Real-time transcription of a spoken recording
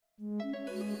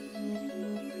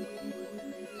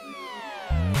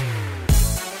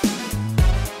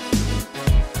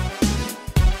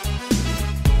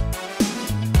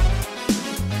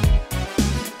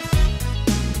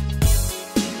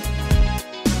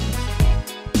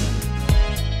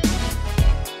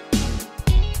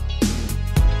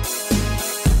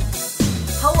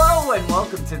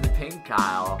welcome to the Pink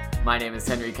Kyle. My name is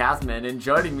Henry Kathman, and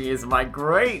joining me is my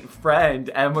great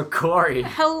friend, Emma Corey.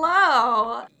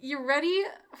 Hello! You ready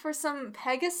for some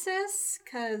Pegasus?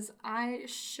 Because I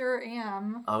sure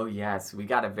am. Oh yes, we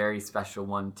got a very special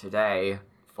one today,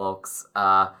 folks.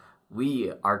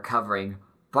 We are covering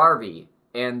Barbie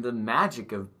and the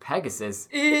magic of Pegasus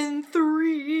in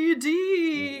 3D.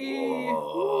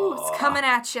 Ooh, it's coming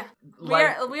at you.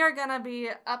 We are gonna be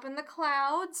up in the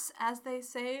clouds, as they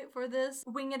say, for this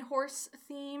winged horse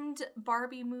themed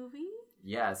Barbie movie.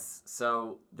 Yes,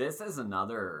 so this is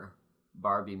another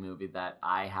Barbie movie that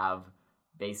I have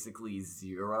basically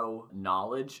zero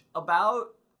knowledge about.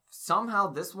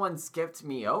 Somehow this one skipped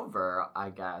me over,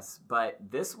 I guess, but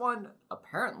this one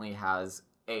apparently has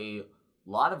a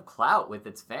lot of clout with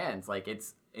its fans. Like,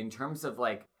 it's in terms of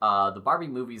like the Barbie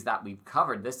movies that we've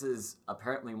covered, this is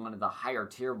apparently one of the higher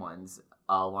tier ones,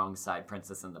 alongside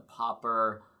Princess and the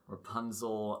Pauper,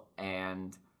 Rapunzel,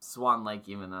 and Swan Lake.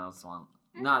 Even though I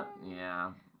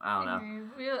don't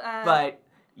know. But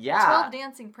yeah, 12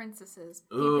 Dancing Princesses.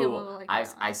 Ooh,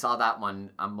 I saw that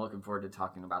one. I'm looking forward to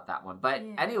talking about that one. But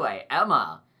anyway,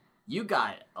 Emma, you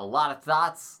got a lot of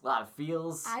thoughts, a lot of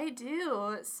feels. I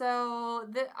do. So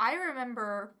I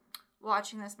remember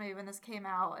watching this movie when this came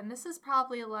out, and this is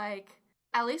probably like,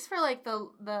 at least for like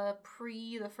the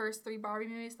first three Barbie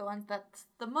movies, the ones that's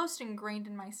the most ingrained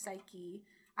in my psyche.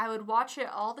 I would watch it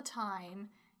all the time,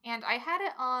 and I had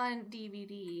it on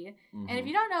DVD. Mm-hmm. And if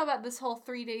you don't know about this whole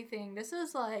 3-day thing, this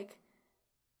is like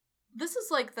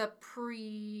the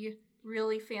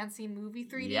really fancy movie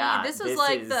 3D. Yeah, this is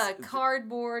like the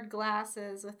cardboard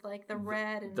glasses with like the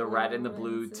red and the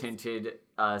blue tinted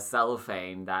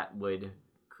cellophane that would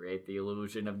create the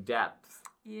illusion of depth.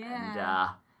 Yeah.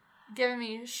 And, giving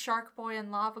me Shark Boy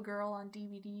and Lava Girl on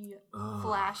DVD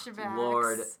flashbacks.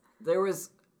 Lord,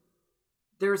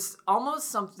 there's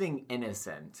almost something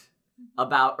innocent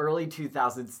about early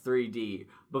 2000s 3D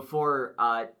before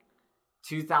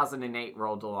 2008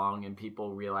 rolled along and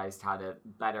people realized how to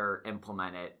better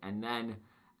implement it. And then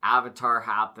Avatar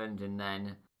happened, and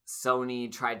then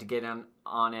Sony tried to get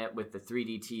on it with the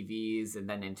 3D TVs, and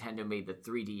then Nintendo made the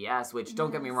 3DS, which,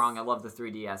 don't get me wrong, I love the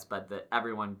 3DS, but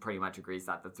everyone pretty much agrees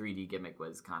that the 3D gimmick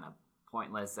was kind of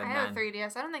pointless. And I have a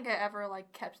 3DS. I don't think I ever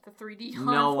kept the 3D on.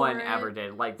 No one ever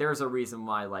did. Like, there's a reason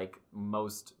why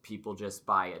most people just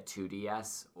buy a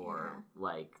 2DS or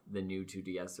the new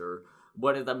 2DS or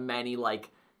one of the many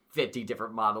 50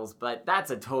 different models, but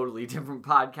that's a totally different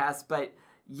podcast. But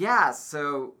yeah,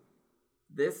 so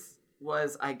this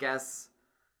was, I guess,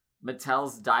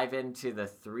 Mattel's dive into the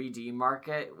 3D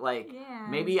market.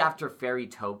 Maybe after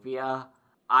Fairytopia.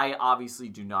 I obviously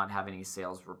do not have any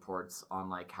sales reports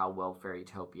on how well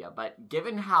Fairytopia, but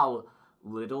given how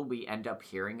little we end up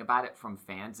hearing about it from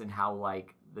fans and how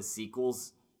the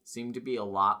sequels seem to be a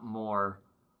lot more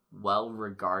well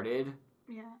regarded,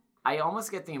 I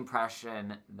almost get the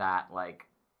impression that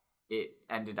it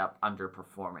ended up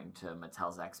underperforming to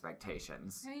Mattel's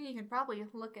expectations. I mean, you could probably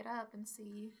look it up and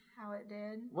see how it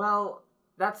did. Well,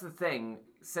 that's the thing.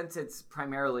 Since it's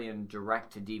primarily in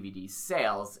direct-to-DVD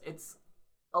sales, it's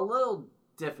a little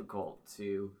difficult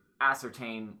to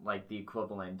ascertain the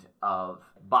equivalent of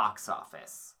box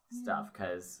office stuff,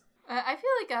 because I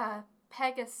feel like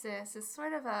Pegasus is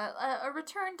sort of a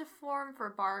return to form for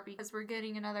Barbie, because we're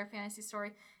getting another fantasy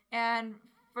story, and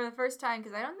for the first time,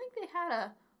 because I don't think they had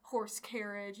a horse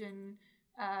carriage in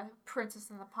Princess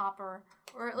and the Pauper,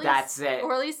 or at least that's it,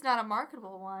 or at least not a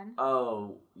marketable one.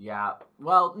 Oh yeah,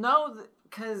 well no,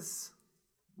 because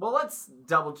let's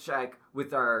double check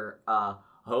with our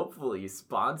hopefully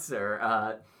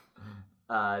sponsor,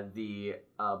 the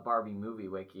Barbie Movie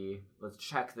Wiki. Let's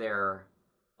check their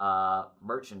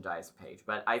merchandise page.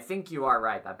 But I think you are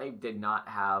right that they did not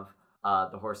have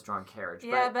the horse-drawn carriage.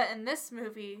 Yeah, but in this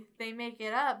movie, they make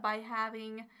it up by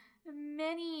having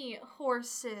many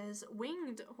horses,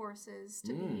 winged horses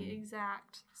to be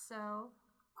exact. So,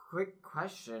 quick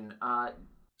question.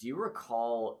 Do you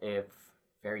recall if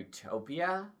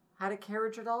Fairytopia had a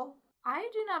carriage at all? I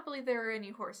do not believe there were any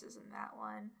horses in that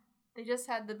one. They just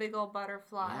had the big old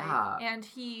butterfly and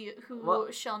he who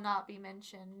shall not be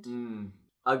mentioned.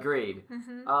 Agreed.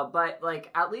 Mm-hmm. But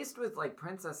at least with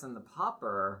Princess and the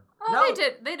Pauper,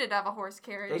 they did have a horse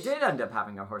carriage. They did end up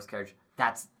having a horse carriage.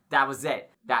 That was it.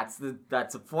 That's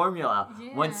a formula.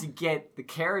 Yeah. Once you get the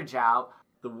carriage out,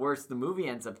 the worse the movie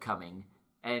ends up coming.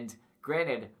 And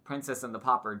granted, Princess and the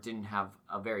Pauper didn't have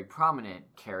a very prominent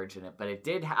carriage in it, but it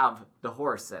did have the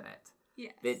horse in it.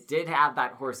 Yes. It did have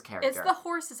that horse character. It's the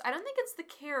horses. I don't think it's the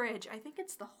carriage. I think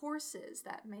it's the horses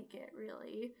that make it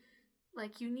really.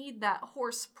 You need that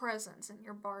horse presence in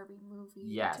your Barbie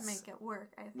movie to make it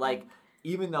work, I think.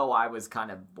 even though I was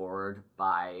kind of bored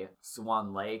by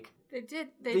Swan Lake, They did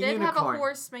unicorn have a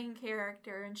horse main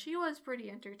character, and she was pretty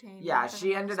entertaining. Yeah,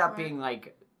 she ended up being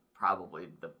like probably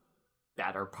the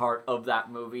better part of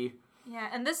that movie. Yeah,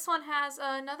 and this one has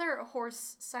another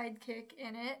horse sidekick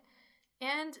in it,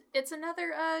 and it's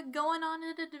another going on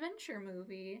an adventure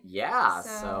movie. Yeah,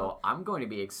 so I'm going to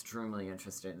be extremely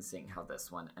interested in seeing how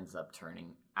this one ends up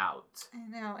turning out. I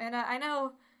know, and I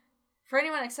know for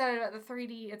anyone excited about the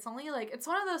 3D, it's only like, it's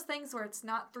one of those things where it's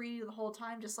not 3D the whole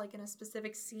time, just like in a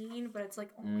specific scene, but it's like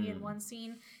only in one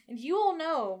scene, and you will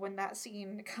know when that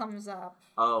scene comes up.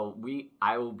 Oh,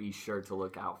 I will be sure to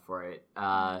look out for it.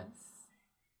 Yes.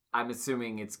 I'm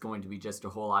assuming it's going to be just a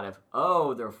whole lot of,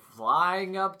 oh, they're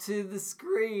flying up to the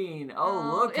screen.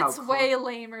 Oh, look how it's way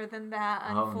lamer than that,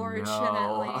 unfortunately.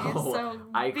 Oh, no. So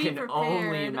I be can prepared.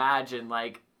 only imagine,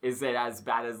 like, is it as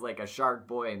bad as like a Shark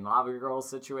Boy and Lava Girl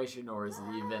situation, or is it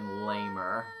even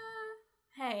lamer?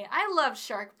 Hey, I love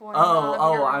Shark Boy.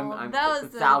 I'm that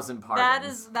was 1,000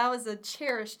 pardons. That was a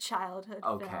cherished childhood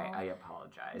Okay, film. I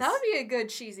apologize. That would be a good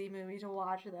cheesy movie to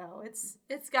watch, though.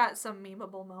 It's got some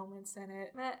memeable moments in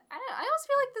it, but I almost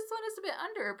feel like this one is a bit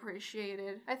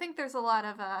underappreciated. I think there's a lot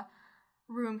of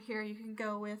room here you can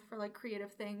go with for like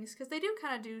creative things, because they do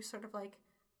kind of do sort of like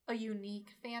a unique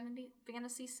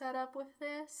fantasy setup with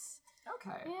this.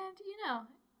 Okay.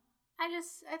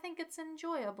 And I think it's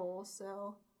enjoyable.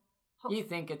 So. You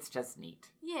think it's just neat?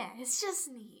 Yeah, it's just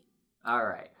neat. All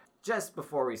right. Just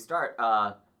before we start,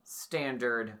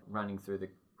 standard running through the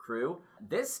crew.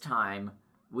 This time,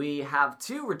 we have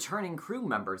 2 returning crew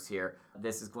members here.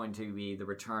 This is going to be the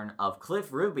return of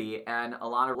Cliff Ruby and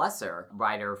Alana Lesser,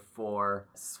 writer for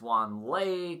Swan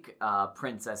Lake,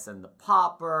 Princess and the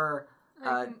Pauper.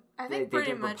 I think they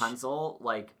pretty did much. Rapunzel.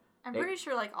 I'm pretty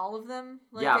sure like all of them,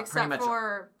 except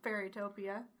for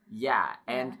Fairytopia. Yeah,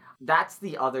 and that's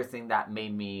the other thing that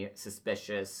made me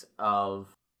suspicious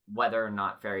of whether or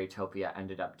not Fairytopia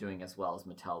ended up doing as well as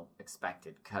Mattel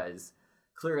expected, because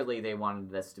clearly they wanted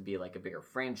this to be like a bigger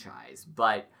franchise,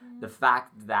 but the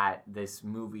fact that this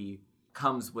movie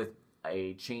comes with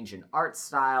a change in art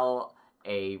style,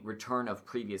 a return of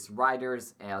previous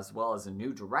writers, as well as a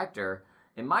new director,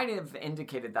 it might have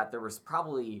indicated that there was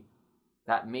probably,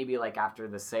 that maybe like after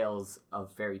the sales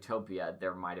of Fairytopia,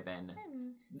 there might have been...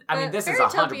 this is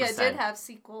 100%. Fairytopia did have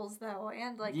sequels, though,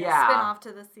 and a spin-off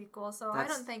to the sequel, so I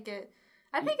don't think it...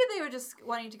 I think they were just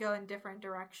wanting to go in different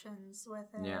directions with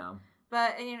it. Yeah.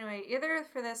 But anyway, either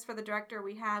for the director,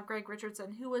 we have Greg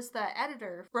Richardson, who was the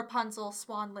editor of Rapunzel,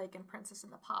 Swan Lake, and Princess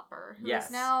and the Pauper, who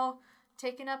is now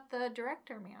taking up the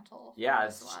director mantle for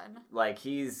this one. Like,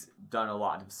 he's done a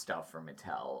lot of stuff for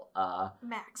Mattel.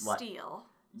 Max Steel.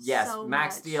 Yes, so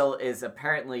Max much. Steel is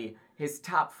apparently his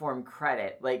top form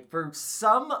credit. Like, for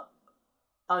some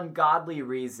ungodly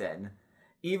reason,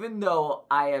 even though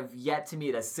I have yet to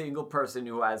meet a single person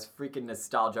who has freaking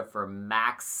nostalgia for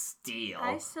Max Steel.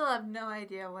 I still have no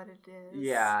idea what it is.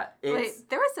 Yeah. Wait,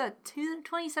 there was a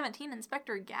 2017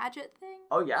 Inspector Gadget thing?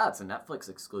 Oh, yeah, it's a Netflix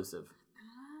exclusive.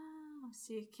 Oh,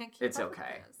 so you can't keep It's up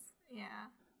okay. with this. Yeah.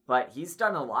 But he's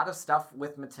done a lot of stuff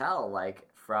with Mattel, like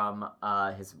from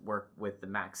his work with the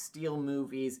Max Steel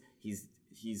movies.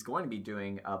 He's going to be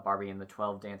doing Barbie and the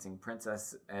 12 Dancing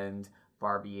Princess and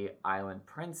Barbie Island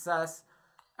Princess.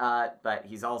 But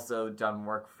he's also done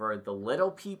work for the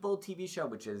Little People TV show,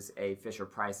 which is a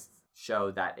Fisher-Price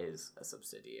show that is a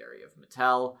subsidiary of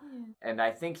Mattel. Yeah. And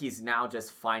I think he's now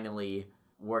just finally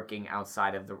working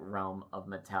outside of the realm of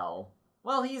Mattel.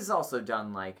 Well, he's also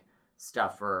done like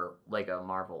stuff for Lego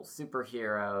Marvel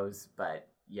superheroes, but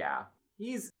yeah,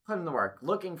 he's put in the work.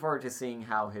 Looking forward to seeing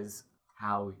how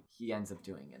he ends up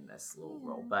doing in this little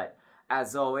role. But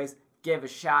as always, give a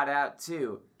shout out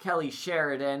to Kelly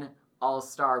Sheridan,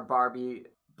 All-Star Barbie,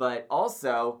 but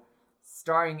also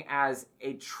starring as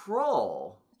a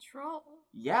troll. A troll?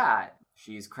 Yeah,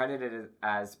 she's credited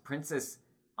as Princess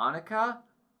Annika,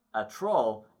 a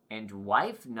troll, and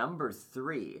wife number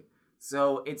 3.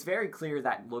 So it's very clear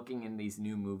that looking in these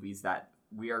new movies that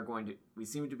we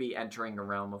seem to be entering a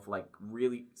realm of like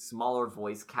really smaller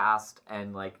voice cast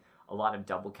and like a lot of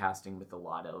double casting with a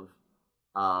lot of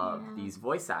these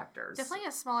voice actors. Definitely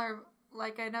a smaller,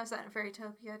 like I noticed that in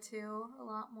Fairytopia too, a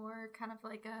lot more kind of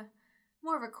like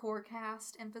more of a core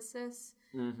cast emphasis.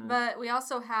 Mm-hmm. But we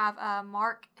also have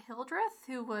Mark Hildreth,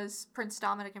 who was Prince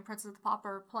Dominic and Princess of the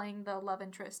Pauper, playing the love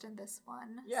interest in this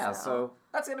one. Yeah, so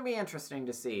that's going to be interesting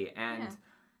to see. And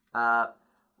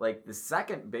like the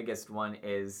second biggest one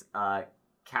is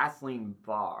Kathleen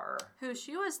Barr. Who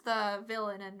she was the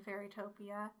villain in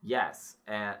Fairytopia. Yes,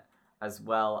 and as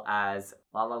well as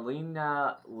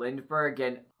Lalina Lindbergh,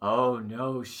 and oh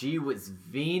no, she was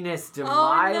Venus de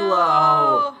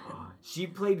Milo. No. She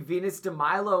played Venus de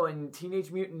Milo in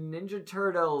Teenage Mutant Ninja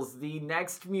Turtles: The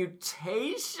Next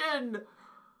Mutation.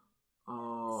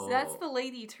 Oh, So that's the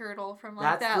lady turtle from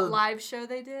like that live show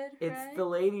they did. It's right? the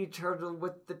lady turtle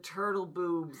with the turtle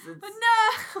boobs.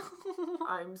 No.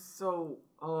 I'm so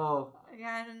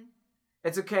Again.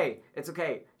 It's okay. It's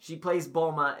okay. She plays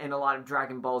Bulma in a lot of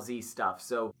Dragon Ball Z stuff,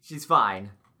 so she's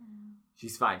fine.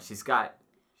 She's fine. She's got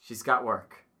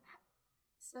work.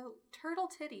 So turtle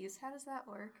titties, how does that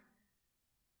work?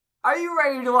 Are you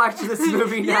ready to watch this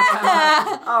movie now?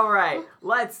 Yeah! All right,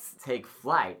 let's take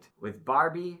flight with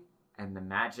Barbie and the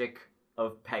Magic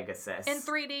of Pegasus. In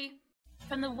 3D.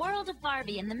 From the world of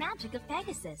Barbie and the magic of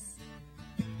Pegasus.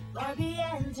 Barbie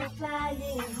and her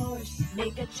flying horse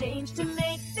make a change to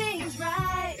make things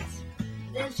right.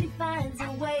 Then she finds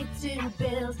a way to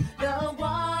build the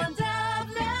wand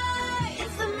of light.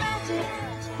 It's the magic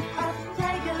of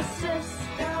Pegasus.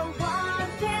 The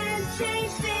wand can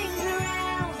change things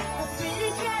around. A pretty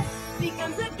dress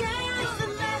becomes a gown. It's the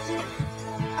magic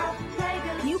of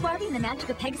Pegasus. New Barbie and the magic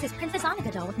of Pegasus Princess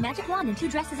Annika doll with magic wand and 2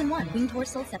 dresses in 1. Winged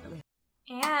horse sold separately.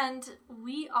 And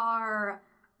we are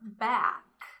back.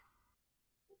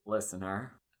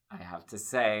 Listener, I have to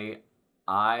say,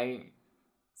 I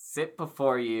sit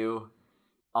before you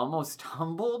almost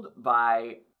humbled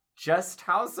by just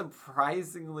how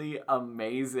surprisingly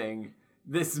amazing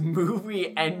this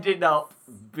movie ended up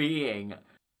being.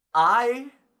 I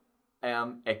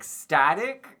am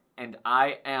ecstatic and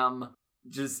I am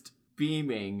just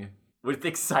beaming with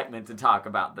excitement to talk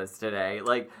about this today.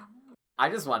 Like, I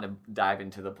just want to dive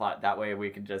into the plot. That way we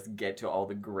can just get to all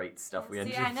the great stuff we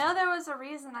enjoyed. See, I know there was a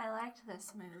reason I liked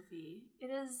this movie.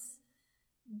 It is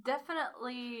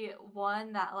definitely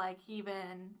one that, like,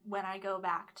 even when I go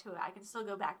back to it, I can still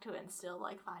go back to it and still,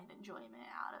 like, find enjoyment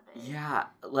out of it. Yeah,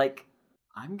 like,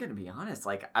 I'm gonna be honest,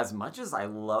 like, as much as I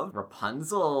love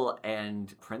Rapunzel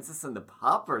and Princess and the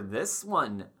Pup, or this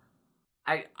one,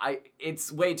 it's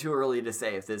way too early to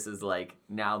say if this is, like,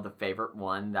 now the favorite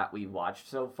one that we watched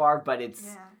so far, but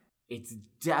it's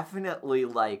definitely,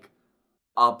 like,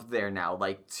 up there now,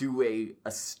 like, to a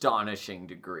astonishing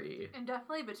degree. And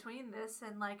definitely between this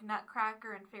and, like,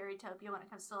 Nutcracker and Fairytopia when it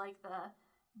comes to, like, the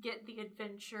get the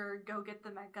adventure, go get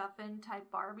the MacGuffin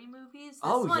type Barbie movies, this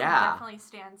one definitely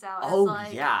stands out as,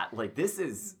 like... like, this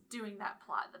is... doing that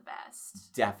plot the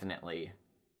best. Definitely.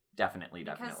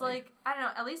 Because, like, I don't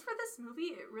know, at least for this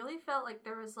movie, it really felt like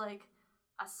there was, like,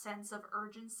 a sense of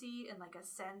urgency and, like, a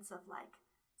sense of, like,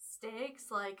 stakes.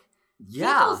 Like,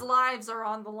 people's lives are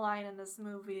on the line in this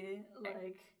movie.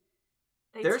 Like,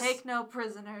 they take no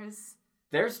prisoners.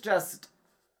 There's just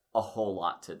a whole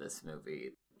lot to this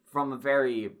movie. From a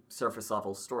very surface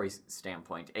level story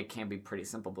standpoint, it can be pretty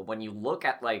simple. But when you look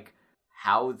at, like,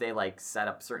 how they, like, set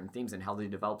up certain themes and how they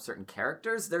develop certain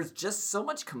characters, there's just so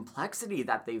much complexity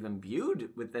that they've imbued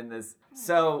within this.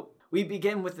 So we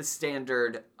begin with the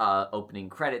standard opening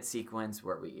credit sequence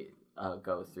where we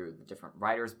go through the different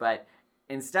writers, but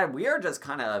instead we are just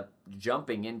kind of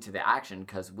jumping into the action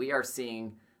because we are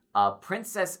seeing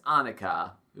Princess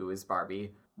Annika, who is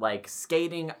Barbie, like,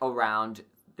 skating around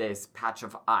this patch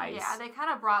of ice. Yeah, they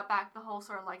kind of brought back the whole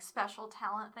sort of, like, special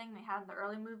talent thing they had in the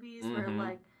early movies where,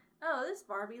 like, oh, this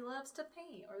Barbie loves to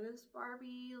paint, or this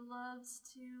Barbie loves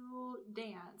to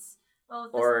dance. Oh,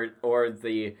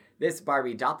 this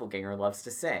Barbie doppelganger loves to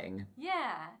sing.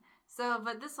 Yeah. So,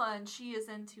 but this one, she is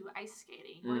into ice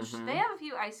skating, which they have a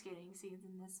few ice skating scenes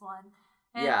in this one.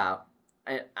 And yeah.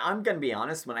 I'm gonna be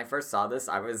honest, when I first saw this,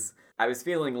 I was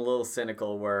feeling a little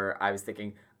cynical where I was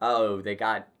thinking, oh, they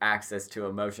got access to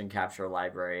a motion capture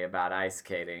library about ice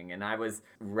skating, and I was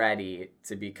ready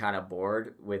to be kind of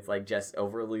bored with, like, just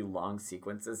overly long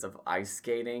sequences of ice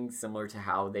skating, similar to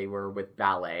how they were with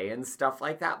ballet and stuff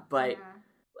like that, but... Yeah.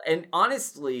 And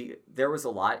honestly, there was a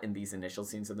lot in these initial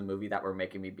scenes of the movie that were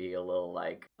making me be a little,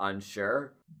 like,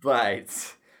 unsure,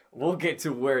 but... we'll get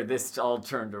to where this all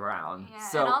turned around.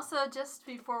 Yeah, and also, just to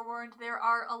be forewarned, there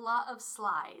are a lot of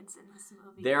slides in this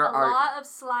movie. A lot of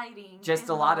sliding. Just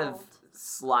a lot of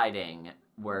sliding,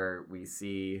 where we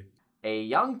see a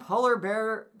young polar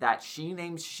bear that she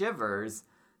names Shivers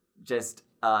just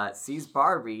sees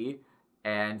Barbie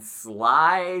and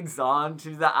slides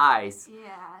onto the ice.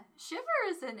 Yeah. Shiver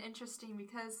is interesting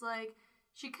because, like,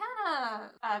 she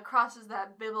kind of crosses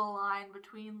that Bibble line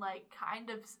between, like, kind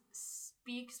of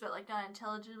speaks, but, like, not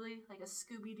intelligibly, like a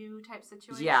Scooby-Doo type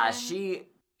situation. Yeah,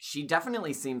 she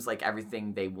definitely seems like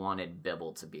everything they wanted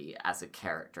Bibble to be as a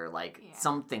character. Like,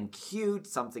 something cute,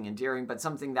 something endearing, but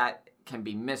something that can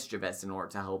be mischievous in order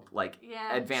to help like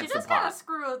Yeah, advance she the does kind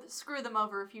plot. of screw them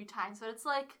over a few times, but it's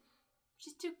like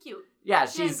she's too cute. Yeah,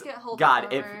 She she's can't get hold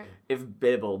God. of her. If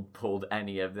Bibble pulled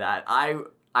any of that,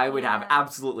 I would have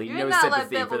absolutely You no would not let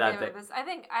sympathy Bibble for that deal thing. with this. I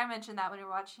think I mentioned that when we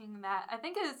were watching that. I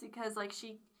think it's because like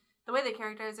the way they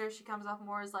characterize her, she comes off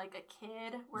more as like a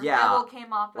kid. Where Bibble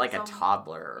came off like as a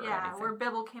toddler. Or yeah, anything. where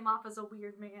Bibble came off as a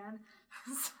weird man.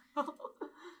 So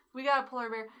we got a polar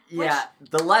bear. Yeah,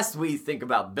 the less we think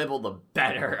about Bibble, the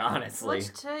better, honestly.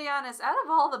 Which, to be honest, out of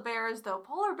all the bears, though,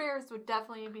 polar bears would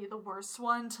definitely be the worst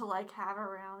one to like have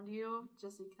around you,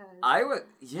 just because. I would,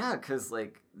 yeah, because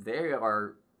like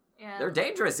they're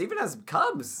dangerous even as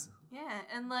cubs. Yeah,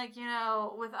 and like, you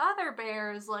know, with other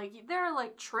bears, like, there are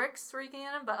like tricks where you can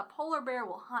get them, but a polar bear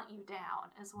will hunt you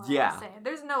down, is what I'm saying.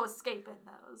 There's no escaping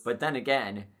those. But then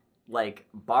again, like,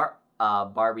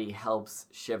 Barbie helps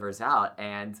Shivers out,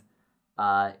 and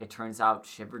it turns out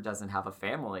Shiver doesn't have a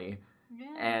family.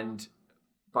 Yeah. And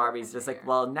Barbie's just like,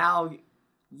 well, now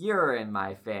you're in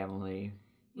my family,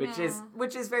 which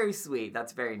is very sweet.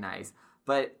 That's very nice.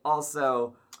 But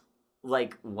also,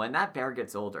 like, when that bear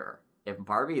gets older, if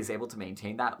Barbie is able to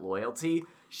maintain that loyalty,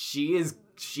 she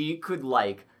could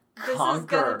like this conquer. This is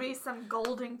gonna be some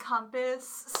golden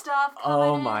compass stuff coming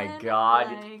Oh my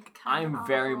god. Like, I'm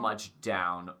very much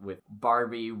down with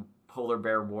Barbie Polar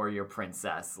Bear Warrior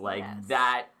Princess. Like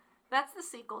that. That's the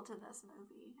sequel to this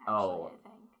movie, actually,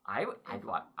 I think.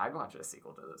 I'd watch a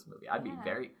sequel to this movie. I'd be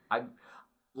very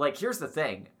like, here's the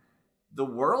thing. The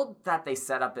world that they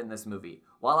set up in this movie,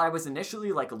 while I was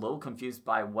initially like a little confused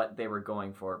by what they were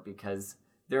going for, because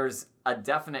there's a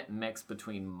definite mix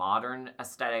between modern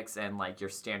aesthetics and like your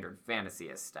standard fantasy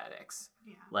aesthetics.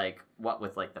 Yeah. Like what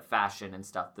with like the fashion and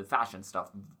stuff. The fashion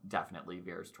stuff definitely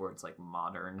veers towards like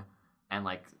modern and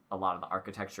like a lot of the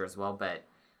architecture as well. But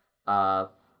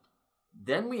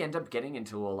then we end up getting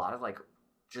into a lot of like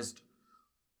just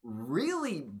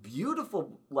really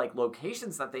beautiful like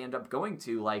locations that they end up going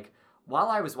to. Like, while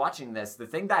I was watching this, the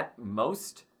thing that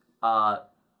most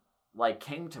like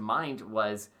came to mind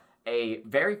was a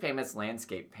very famous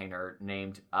landscape painter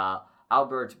named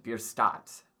Albert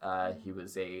Bierstadt. He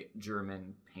was a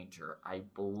German painter, I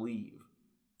believe.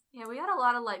 Yeah, we had a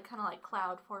lot of like kind of like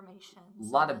cloud formations. A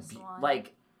lot of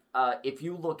like if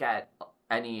you look at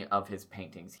any of his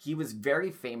paintings, he was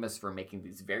very famous for making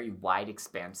these very wide,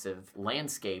 expansive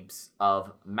landscapes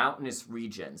of mountainous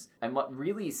regions. And what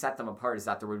really set them apart is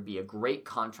that there would be a great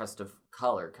contrast of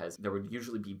color, because there would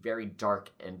usually be very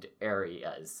dark-end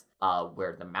areas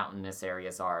where the mountainous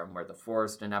areas are and where the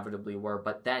forest inevitably were.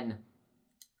 But then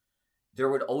there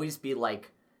would always be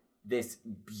like this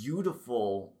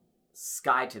beautiful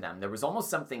sky to them. There was almost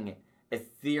something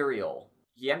ethereal.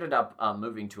 He ended up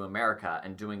moving to America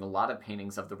and doing a lot of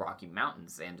paintings of the Rocky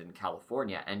Mountains and in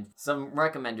California. And some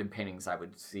recommended paintings I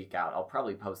would seek out. I'll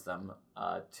probably post them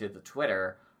to the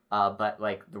Twitter. But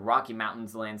like the Rocky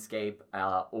Mountains landscape,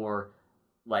 or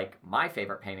like my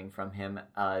favorite painting from him,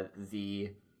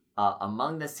 the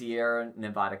Among the Sierra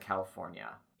Nevada, California.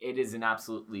 It is an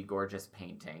absolutely gorgeous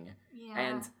painting. Yeah.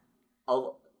 And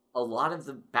a lot of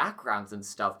the backgrounds and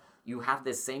stuff, you have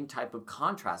this same type of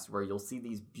contrast where you'll see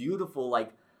these beautiful,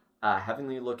 like,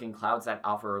 heavenly looking clouds that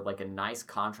offer like a nice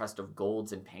contrast of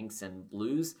golds and pinks and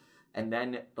blues. And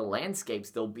then the landscapes,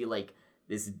 they'll be like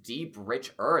this deep,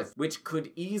 rich earth, which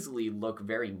could easily look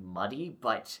very muddy,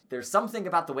 but there's something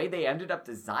about the way they ended up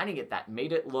designing it that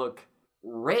made it look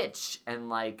rich and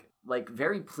like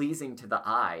very pleasing to the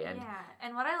eye. And yeah,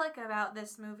 and what I like about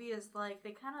this movie is like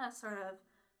they kind of sort of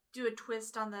do a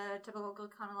twist on the typical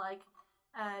kind of like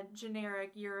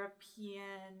generic European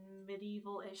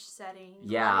medieval-ish setting.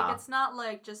 Yeah. Like, it's not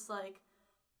like just like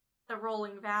the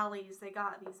rolling valleys. They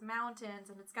got these mountains,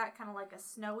 and it's got kind of like a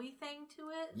snowy thing to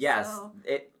it. Yes. So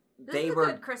this is a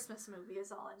good Christmas movie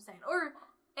is all I'm saying. Or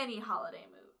any holiday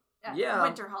movie.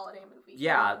 Winter holiday movie.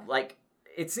 Yeah, like,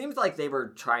 it seems like they were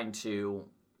trying to,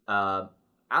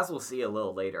 as we'll see a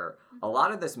little later, a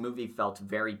lot of this movie felt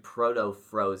very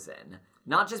proto-Frozen.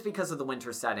 Not just because of the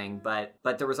winter setting, but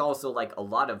there was also like a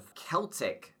lot of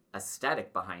Celtic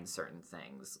aesthetic behind certain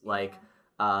things. Like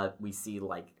we see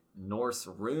like Norse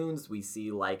runes, we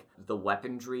see like the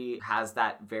weaponry has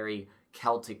that very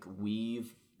Celtic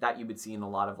weave that you would see in a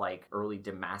lot of like early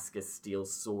Damascus steel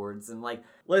swords. And like,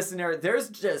 listener, there's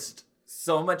just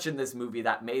so much in this movie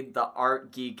that made the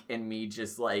art geek in me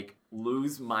just like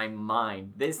lose my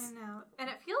mind. I know. And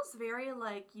it feels very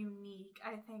like unique,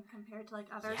 I think, compared to like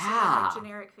other sort of, like,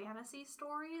 generic fantasy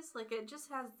stories. Like it just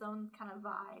has its own kind of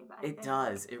vibe. I think.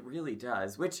 Does. It really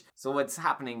does. So what's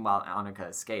happening while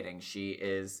Annika is skating? She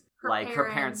is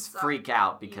her parents freak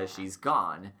out because she's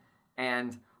gone.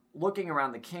 And looking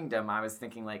around the kingdom, I was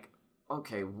thinking like,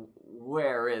 okay,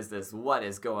 where is this? What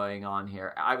is going on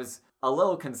here? I was a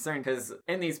little concerned because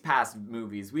in these past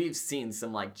movies, we've seen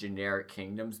some like generic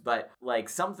kingdoms, but like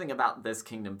something about this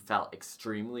kingdom felt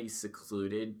extremely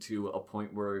secluded to a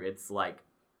point where it's like,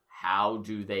 how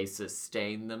do they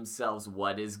sustain themselves?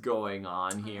 What is going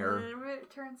on here? And it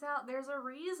turns out there's a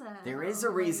reason. There is a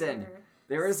reason. Later.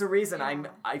 There is a reason. Yeah.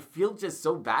 I feel just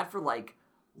so bad for like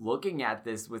looking at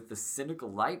this with the cynical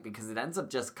light because it ends up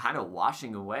just kind of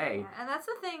washing away. Yeah, and that's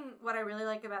the thing, what I really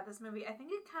like about this movie. I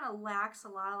think it kind of lacks a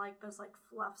lot of like those like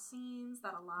fluff scenes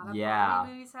that a lot of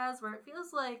Barbie movies has, where it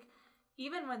feels like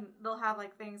even when they'll have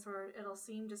like things where it'll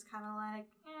seem just kind of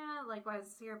like why is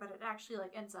this here, but it actually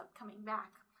like ends up coming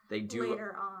back. They do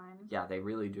later on. Yeah, they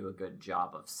really do a good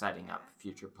job of setting up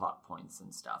future plot points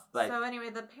and stuff. But so anyway,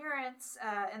 the parents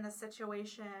in the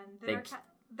situation, they're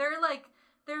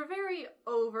very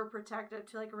overprotective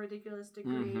to like a ridiculous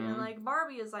degree. And like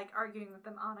Barbie is like arguing with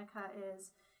them, Annika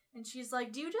is, and she's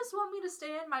like, "Do you just want me to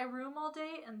stay in my room all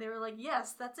day?" And they were like,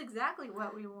 "Yes, that's exactly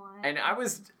what we want." And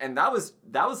that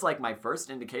was like my first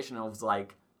indication. I was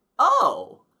like,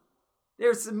 "Oh,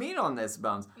 there's some meat on this,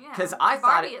 Bones." Because I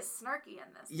thought Barbie is snarky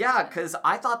in this. Yeah, because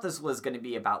I thought this was going to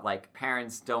be about like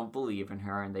parents don't believe in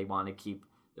her and they want to keep.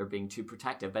 They're being too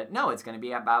protective, but no, it's going to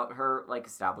be about her like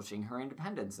establishing her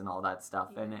independence and all that stuff.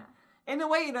 And in the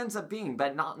way it ends up being,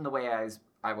 but not in the way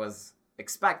I was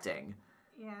expecting.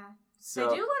 Yeah. So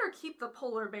they do let her keep the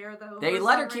polar bear though. They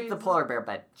let her keep the polar bear,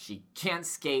 but she can't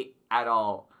skate at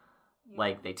all. Yeah.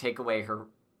 Like they take away her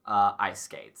ice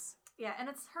skates. Yeah, and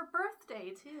it's her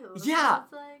birthday too. Yeah.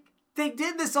 They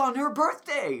did this on her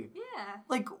birthday. Yeah.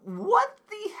 Like, what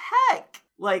the heck?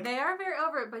 Like, they are very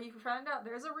over it, but you find out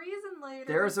there's a reason later.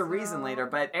 There's a reason later,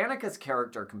 but Annika's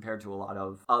character, compared to a lot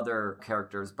of other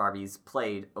characters Barbie's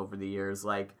played over the years,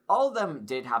 like, all of them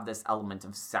did have this element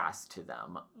of sass to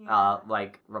them. Yeah.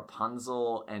 Like,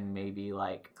 Rapunzel and maybe,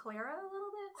 like... Clara a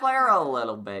little bit? Clara a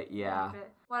little bit, yeah.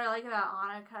 What I like about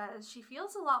Annika is she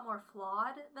feels a lot more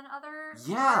flawed than other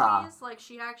Barbies. Like,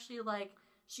 she actually, like...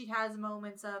 She has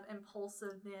moments of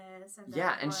impulsiveness.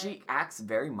 And she acts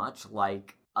very much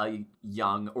like a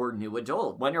young or new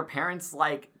adult. When her parents,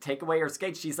 like, take away her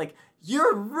skates, she's like,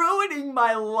 "You're ruining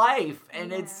my life!"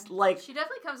 And it's like... She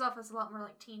definitely comes off as a lot more,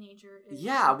 like, teenager-ish.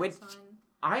 Yeah, which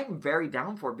I'm very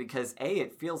down for because, A,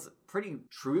 it feels pretty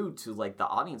true to, like, the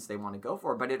audience they want to go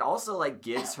for, but it also, like,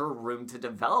 gives her room to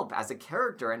develop as a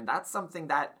character, and that's something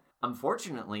that...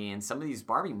 Unfortunately, in some of these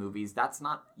Barbie movies, that's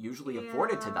not usually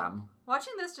afforded to them.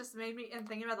 Watching this just made me, and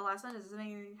thinking about the last one, is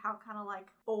making how kind of like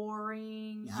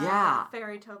boring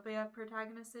Fairytopia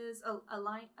protagonist is.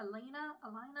 Alina?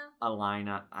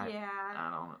 I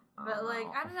don't know. But like,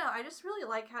 I don't know. I just really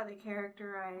like how they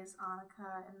characterize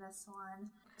Annika in this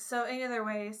one. So either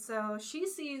way, so she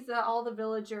sees that all the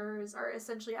villagers are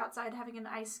essentially outside having an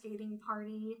ice skating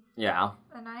party. Yeah.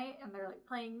 A night, and they're like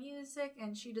playing music,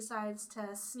 and she decides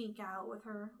to sneak out with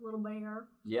her little bear.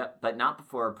 Yep, but not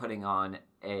before putting on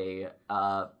a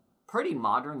pretty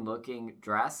modern looking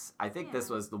dress. I think this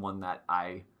was the one that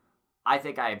I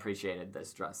think I appreciated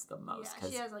this dress the most. Yeah,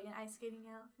 she has like an ice skating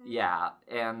outfit. Yeah,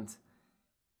 and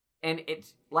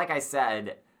it, like I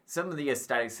said, some of the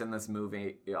aesthetics in this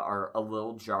movie are a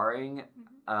little jarring.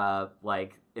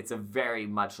 Like, it's a very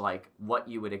much like what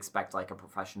you would expect like a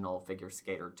professional figure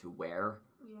skater to wear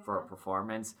for a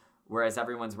performance. Whereas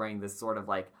everyone's wearing this sort of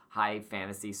like high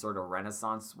fantasy sort of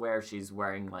Renaissance wear. She's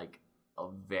wearing like a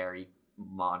very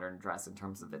modern dress in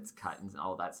terms of its cut and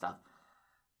all that stuff.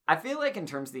 I feel like in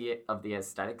terms of the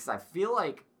aesthetics, I feel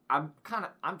like I'm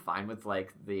fine with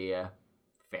like the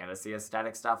fantasy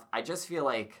aesthetic stuff. I just feel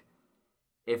like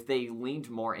if they leaned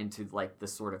more into like the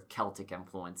sort of Celtic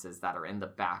influences that are in the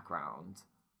background,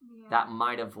 that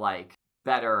might have like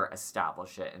better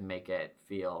establish it and make it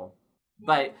feel.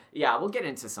 But yeah, we'll get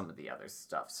into some of the other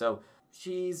stuff. So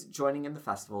she's joining in the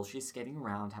festival. She's skating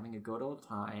around, having a good old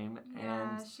time.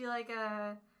 Yeah, and she like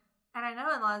and I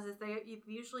know in laws is they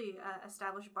usually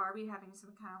establish Barbie having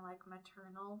some kind of like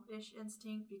maternal-ish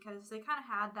instinct because they kind of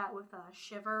had that with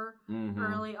Shiver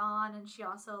early on, and she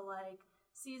also like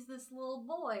sees this little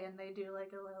boy and they do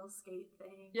like a little skate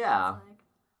thing. Yeah. It's like,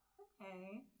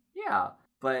 okay. Yeah,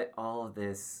 but all of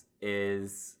this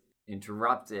is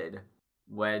interrupted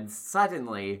when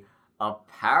suddenly a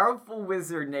powerful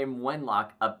wizard named Wenlock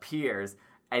appears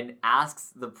and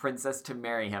asks the princess to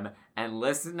marry him. And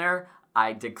listener,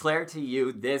 I declare to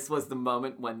you, this was the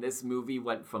moment when this movie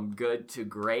went from good to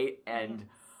great, and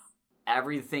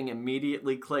everything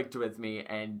immediately clicked with me,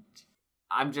 and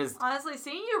I'm just... Honestly,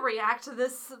 seeing you react to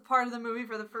this part of the movie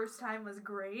for the first time was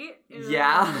great.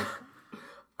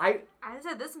 I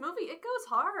said, this movie, it goes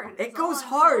hard. It goes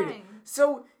hard.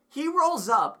 So he rolls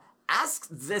up, asks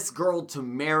this girl to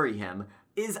marry him,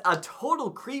 is a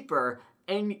total creeper,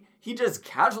 and he just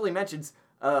casually mentions,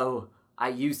 oh, I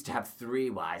used to have 3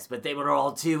 wives, but they were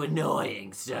all too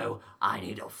annoying, so I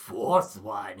need a 4th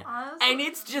one. Honestly. And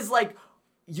it's just like,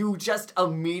 you just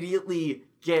immediately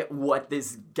get what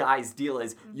this guy's deal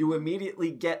is. You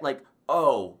immediately get like,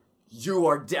 oh, you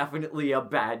are definitely a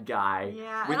bad guy.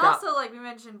 Yeah, and also, like we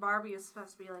mentioned, Barbie is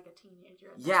supposed to be like a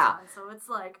teenager at this time, so it's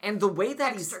like and the way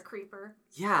that extra creeper.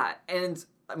 Yeah, and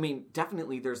I mean,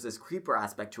 definitely there's this creeper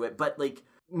aspect to it, but like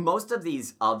most of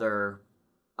these other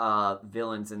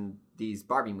villains in these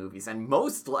Barbie movies, and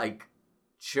most like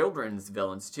children's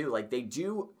villains too, like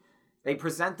they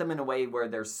present them in a way where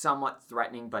they're somewhat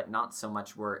threatening, but not so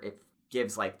much where it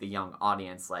gives like the young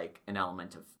audience like an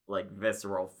element of like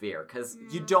visceral fear, because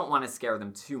you don't want to scare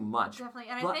them too much. Definitely,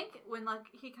 and I think when like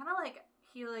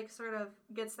he sort of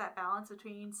gets that balance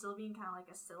between still being kind of like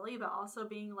a silly, but also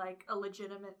being like a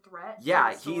legitimate threat.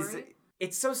 Yeah, to the story.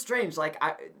 It's so strange. Like,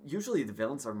 usually the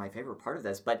villains are my favorite part of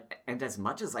this, and as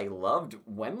much as I loved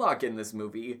Wenlock in this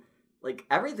movie, like,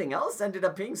 everything else ended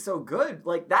up being so good.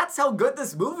 Like, that's how good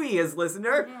this movie is,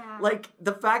 listener. Yeah. Like,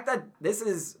 the fact that this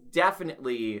is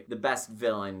definitely the best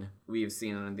villain we've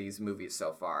seen in these movies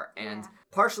so far. And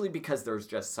partially because there's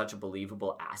just such a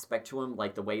believable aspect to him,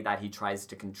 like the way that he tries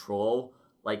to control,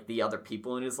 like, the other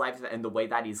people in his life, and the way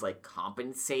that he's, like,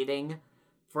 compensating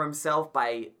for himself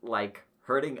by, like,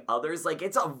 hurting others. Like,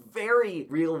 it's a very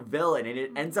real villain, and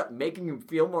it ends up making him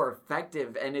feel more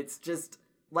effective, and it's just...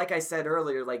 Like I said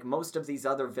earlier, like, most of these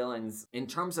other villains, in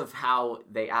terms of how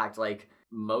they act, like,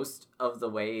 most of the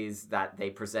ways that they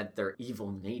present their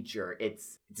evil nature,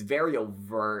 it's very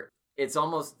overt. They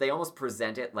almost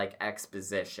present it like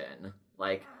exposition.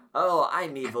 Like, oh,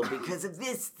 I'm evil because of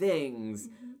these things.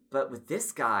 But with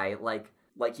this guy, like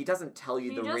he doesn't tell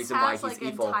you the reason why he's evil. He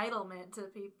just has, like, entitlement to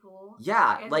people.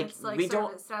 Yeah, and like, it's, like, we sort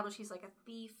don't... of establish he's, like, a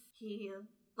thief. He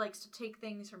likes to take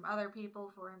things from other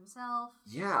people for himself.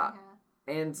 Yeah.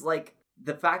 And, like,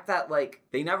 the fact that, like,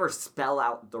 they never spell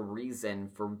out the reason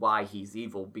for why he's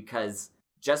evil, because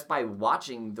just by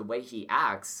watching the way he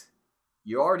acts,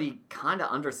 you already kind of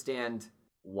understand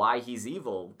why he's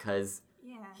evil, because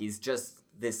he's just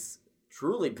this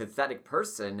truly pathetic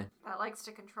person. That likes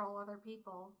to control other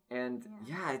people. And,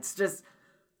 it's just...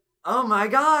 Oh my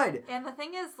god! And the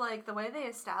thing is, like, the way they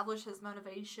establish his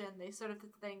motivation, they sort of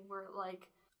did the thing where, like,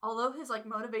 although his, like,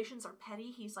 motivations are petty,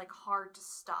 he's, like, hard to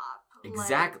stop.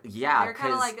 Exactly, like, yeah. They're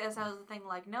kind of like, as the thing,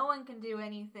 like, no one can do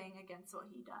anything against what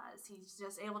he does. He's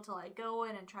just able to, like, go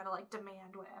in and try to, like,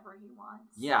 demand whatever he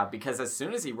wants. Yeah, because as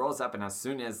soon as he rolls up and as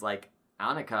soon as, like,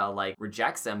 Annika, like,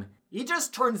 rejects him, he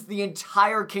just turns the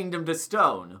entire kingdom to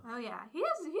stone. Oh, yeah. He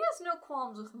has no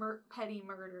qualms with petty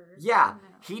murders. Yeah,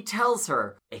 he tells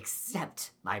her,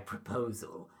 accept my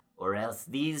proposal, or else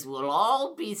these will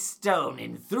all be stone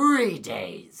in 3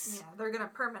 days. Yeah, they're gonna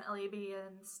permanently be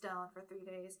in stone for 3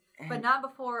 days. But not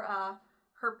before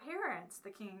her parents,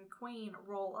 the king and queen,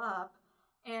 roll up.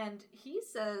 And he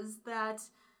says that,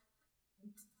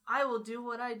 I will do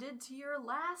what I did to your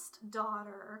last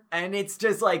daughter. And it's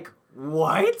just like,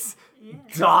 what? Yeah.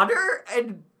 Daughter?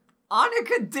 And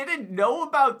Annika didn't know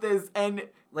about this. And,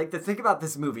 like, the thing about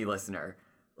this movie, listener...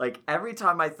 Like, every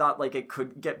time I thought, like, it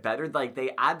could get better, like,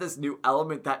 they add this new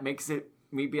element that makes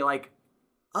me be like,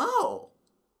 oh,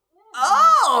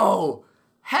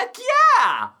 heck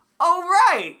yeah, all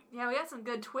right. Yeah, we got some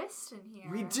good twists in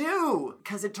here. We do,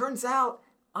 because it turns out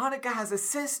Annika has a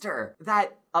sister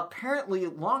that apparently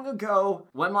long ago,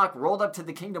 Wenlock rolled up to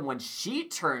the kingdom when she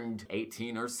turned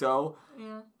 18 or so,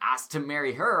 asked to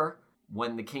marry her.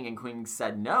 When the king and queen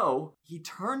said no, he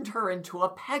turned her into a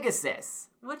Pegasus.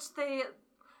 Which they...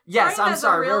 Yes, I'm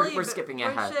sorry, we're skipping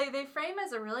ahead. Which they frame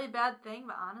as a really bad thing,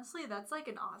 but honestly, that's, like,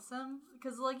 an awesome...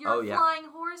 Because, like, you're a flying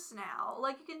horse now.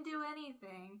 Like, you can do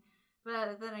anything.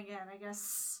 But then again, I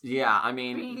guess... Yeah, I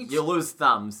mean, you lose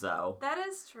thumbs, though. That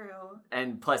is true.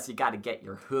 And plus, you gotta get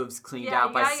your hooves cleaned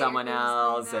out by someone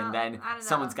else, and then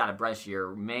someone's gotta brush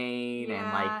your mane,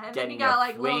 and, like, and getting you got, your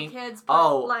like, wing. little kids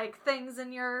put, like, things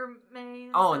in your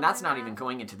mane. Oh, and that's not even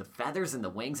going into the feathers and the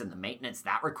wings and the maintenance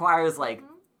that requires, like...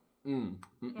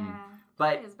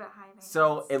 But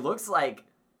so it looks like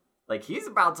he's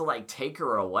about to, like, take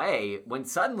her away when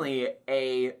suddenly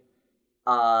a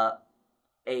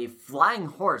flying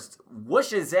horse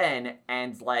whooshes in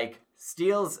and, like,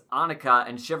 steals Annika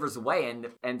and shivers away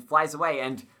and flies away.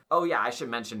 And oh yeah, I should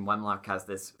mention Wenlock has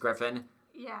this griffin.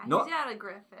 Yeah, he's got a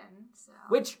griffin. So.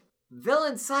 Which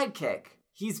villain sidekick?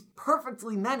 He's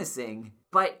perfectly menacing,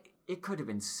 but it could have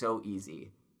been so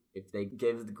easy if they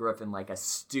give the Griffin like a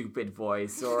stupid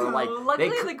voice or like luckily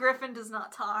the Griffin does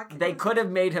not talk. They could have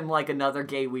made him like another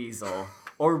gay weasel.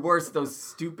 Or worse, those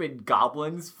stupid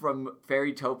goblins from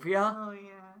Fairytopia. Oh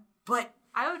yeah. But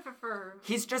I would prefer.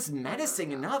 He's just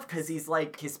menacing enough because he's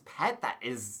like his pet that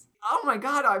is. Oh my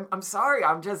god! I'm sorry.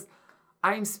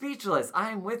 I'm speechless. I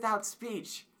am without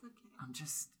speech. Okay. I'm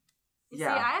just. See,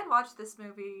 I had watched this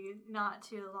movie not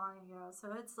too long ago, so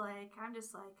it's like I'm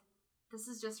just like, this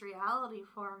is just reality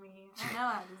for me. I know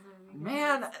how this movie goes.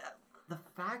 Man, the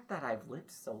fact that I've lived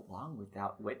so long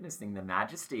without witnessing the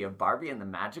majesty of Barbie and the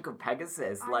magic of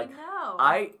Pegasus, I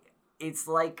know. It's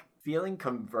like feeling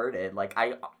converted.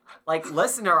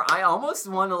 Listener, I almost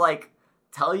want to like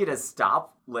tell you to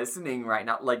stop listening right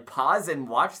now. Like, pause and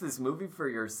watch this movie for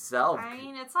yourself. I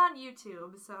mean, it's on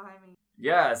YouTube, so I mean.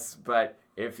 Yes, but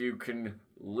if you can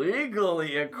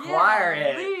legally acquire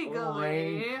it.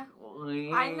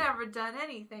 Legally. I've never done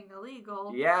anything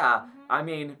illegal. Yeah, I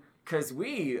mean, because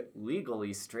we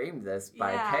legally streamed this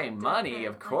by paying money,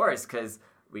 of course, because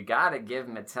we gotta give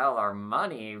Mattel our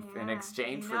money in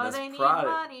exchange for this product. They need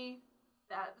money.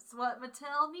 That's what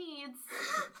Mattel needs.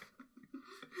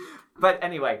 But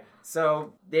anyway,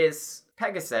 so this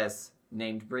Pegasus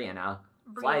named Brianna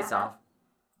flies off.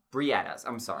 Brianna's,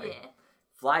 I'm sorry. Yeah.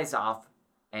 Flies off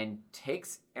and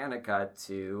takes Annika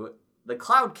to the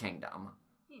Cloud Kingdom.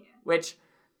 Yeah. Which,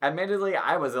 admittedly,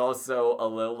 I was also a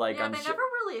little like... Yeah, they never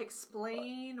really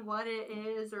explain what it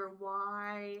is or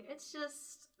why. It's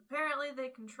just... Apparently they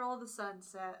control the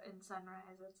sunset and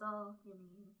sunrise. That's all you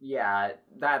need. Yeah,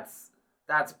 that's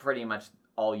pretty much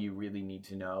all you really need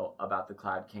to know about the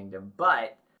Cloud Kingdom.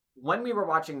 But when we were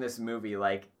watching this movie,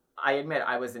 like, I admit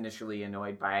I was initially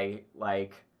annoyed by,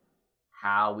 like,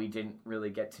 how we didn't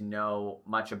really get to know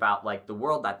much about, like, the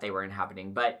world that they were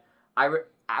inhabiting. But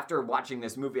after watching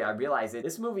this movie, I realized that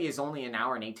this movie is only an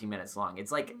hour and 18 minutes long.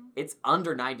 It's like, it's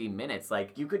under 90 minutes.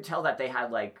 Like, you could tell that they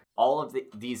had, like, all of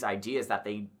these ideas that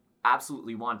they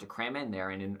absolutely wanted to cram in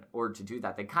there, and in order to do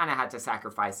that, they kind of had to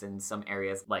sacrifice in some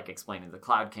areas, like explaining the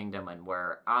Cloud Kingdom and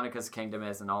where Annika's kingdom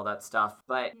is and all that stuff.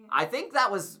 But I think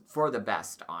that was for the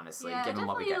best, honestly, given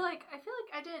what we get. Like, I feel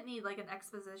like I didn't need like an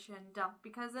exposition dump,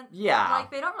 because then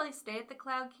like they don't really stay at the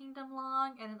Cloud Kingdom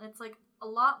long, and it's like a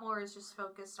lot more is just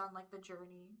focused on like the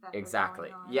journey that they're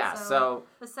going on. Yeah, so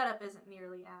the setup isn't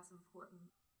nearly as important.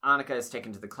 Annika is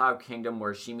taken to the Cloud Kingdom,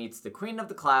 where she meets the Queen of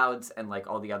the Clouds and like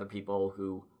all the other people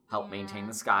who help maintain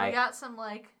the sky. We got some,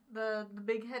 like, the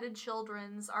big-headed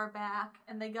children's are back,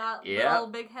 and they got little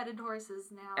big-headed horses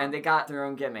now. And they got their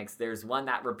own gimmicks. There's one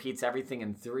that repeats everything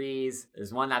in threes.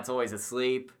 There's one that's always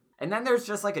asleep. And then there's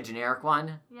just, like, a generic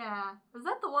one. Yeah. Is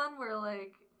that the one where,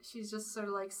 like, she's just sort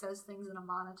of, like, says things in a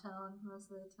monotone most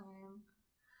of the time?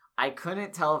 I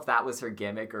couldn't tell if that was her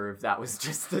gimmick or if that was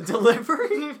just the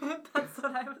delivery. That's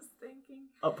what I was thinking.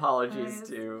 Apologies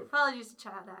to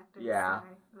child actors. Yeah.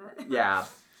 Sorry, yeah.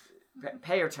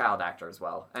 Pay your child actor as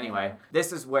well. Anyway,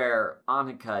 this is where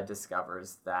Annika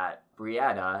discovers that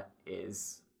Brietta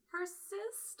is her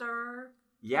sister.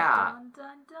 Yeah. Dun,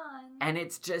 dun, dun. And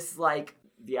it's just like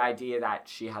the idea that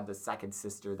she had the second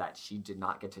sister that she did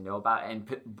not get to know about,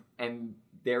 and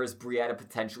there's Brietta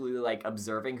potentially like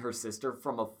observing her sister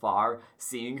from afar,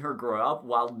 seeing her grow up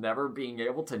while never being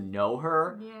able to know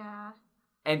her. Yeah.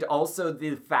 And also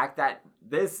the fact that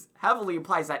this heavily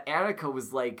implies that Annika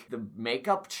was like the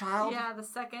makeup child. Yeah, the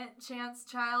second chance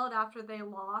child after they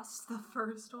lost the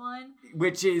first one.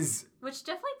 Which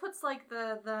definitely puts like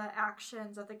the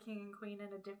actions of the king and queen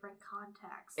in a different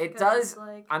context. It does.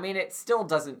 Like, I mean, it still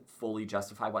doesn't fully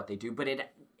justify what they do, but it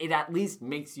at least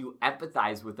makes you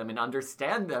empathize with them and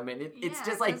understand them. And it's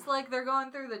just like... it's like they're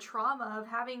going through the trauma of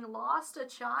having lost a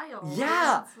child.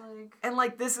 Yeah. And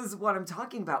like, this is what I'm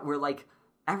talking about, where like,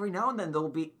 every now and then they'll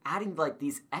be adding like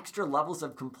these extra levels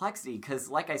of complexity, because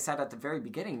like I said at the very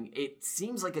beginning, it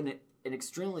seems like an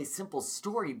extremely simple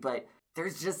story, but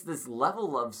there's just this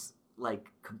level of like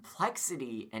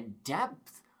complexity and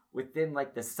depth within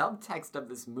like the subtext of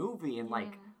this movie, and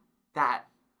like that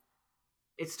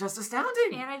it's just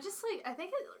astounding. And I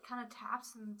think it kind of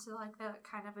taps into like that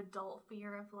kind of adult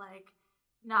fear of like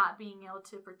not being able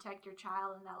to protect your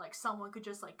child, and that like someone could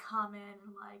just like come in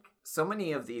and like... So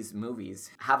many of these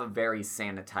movies have a very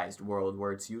sanitized world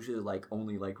where it's usually like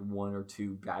only like one or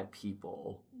two bad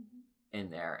people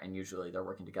in there, and usually they're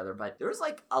working together, but there's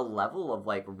like a level of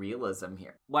like realism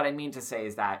here. What I mean to say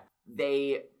is that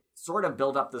they sort of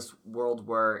build up this world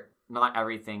where not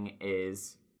everything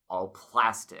is all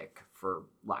plastic, for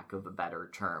lack of a better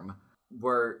term,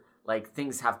 where like,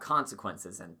 things have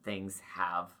consequences and things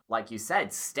have, like you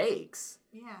said, stakes.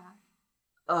 Yeah.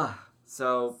 Ugh.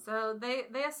 So they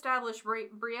established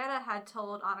Brietta had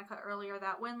told Annika earlier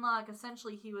that Winlock,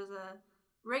 essentially he was a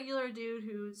regular dude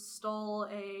who stole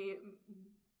a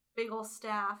big ol'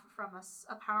 staff from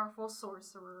a powerful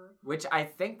sorcerer. Which I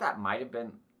think that might have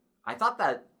been... I thought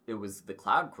that it was the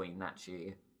Cloud Queen that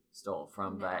she stole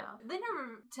from, but... They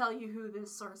never tell you who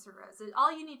this sorcerer is.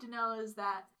 All you need to know is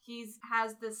that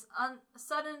has this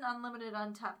sudden, unlimited,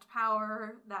 untapped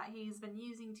power that he's been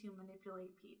using to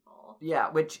manipulate people. Yeah,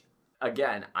 which,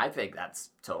 again, I think that's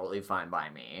totally fine by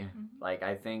me. Mm-hmm. Like,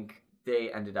 I think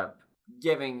they ended up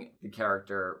giving the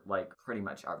character, like, pretty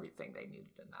much everything they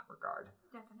needed in that regard.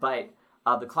 Definitely.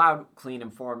 But the Cloud Queen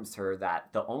informs her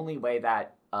that the only way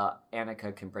that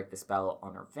Annika can break the spell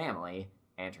on her family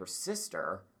and her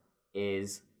sister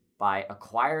is by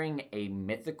acquiring a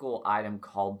mythical item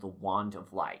called the Wand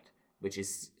of Light, which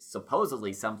is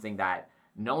supposedly something that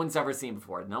no one's ever seen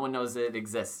before. No one knows it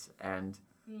exists, and...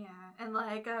 Yeah, and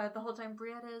like the whole time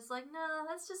Brietta is like, no,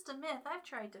 that's just a myth. I've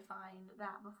tried to find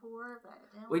that before, but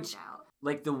it didn't work out.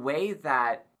 Like, the way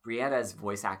that Brietta's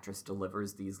voice actress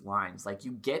delivers these lines, like,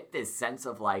 you get this sense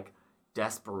of, like,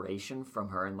 desperation from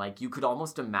her, and, like, you could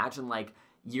almost imagine, like,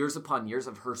 years upon years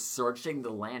of her searching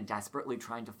the land, desperately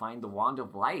trying to find the Wand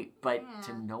of Light, but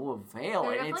to no avail,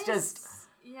 and it's just...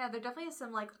 Yeah, there definitely is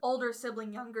some, like, older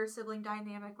sibling, younger sibling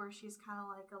dynamic where she's kind of,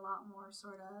 like, a lot more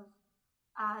sort of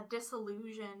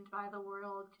disillusioned by the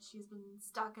world because she's been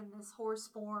stuck in this horse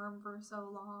form for so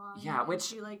long. Yeah, which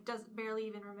she like barely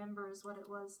even remembers what it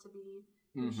was to be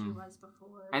who she was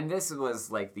before. And this was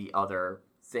like the other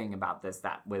thing about this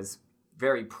that was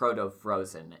very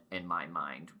proto-Frozen in my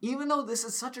mind. Even though this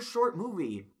is such a short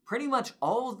movie, pretty much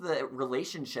all of the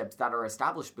relationships that are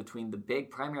established between the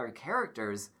big primary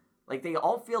characters, like they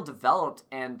all feel developed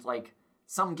and like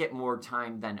some get more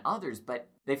time than others, but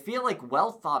they feel like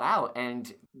well thought out,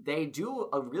 and they do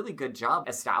a really good job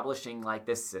establishing like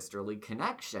this sisterly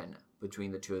connection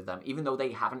between the two of them, even though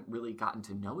they haven't really gotten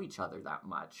to know each other that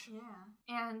much. Yeah.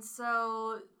 And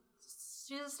so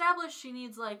she's established she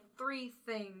needs like 3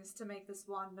 things to make this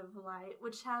Wand of Light,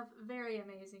 which have very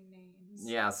amazing names.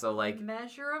 Yeah, so like...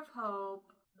 Measure of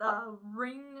Hope, the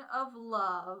Ring of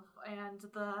Love, and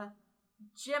the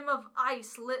Gem of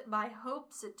Ice lit by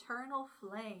Hope's eternal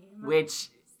flame. Which...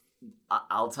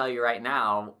 I'll tell you right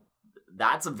now,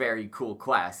 that's a very cool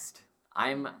quest.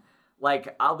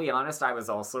 Like, I'll be honest, I was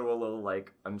also a little,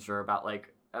 like, unsure about,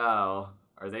 like,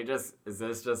 is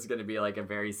this just gonna be, like, a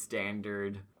very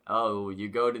standard, you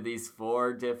go to these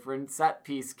 4 different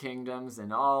set-piece kingdoms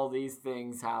and all these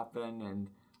things happen,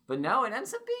 but no, it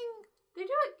ends up being... They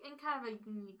do it in kind of a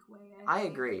unique way, I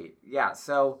agree. Yeah,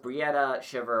 so Brietta,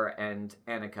 Shiver, and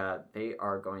Annika, they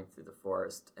are going through the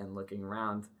forest and looking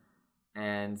around.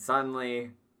 And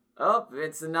suddenly,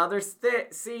 it's another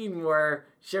scene where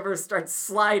Shiver starts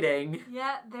sliding.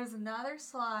 Yeah, there's another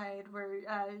slide where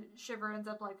Shiver ends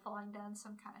up like falling down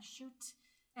some kind of chute.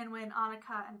 And when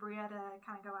Annika and Brietta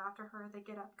kind of go after her, they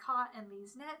get up caught in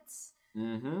these nets.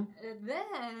 Mm-hmm. And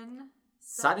then...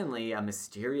 Suddenly, a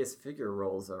mysterious figure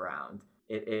rolls around.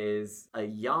 It is a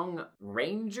young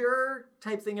ranger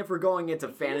type thing if we're going into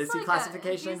fantasy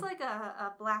classification. He's like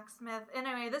a blacksmith.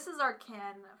 Anyway, this is our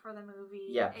Ken for the movie.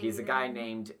 Yeah, Aiden. He's a guy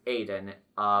named Aiden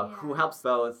who helps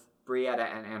both Brietta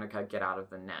and Annika get out of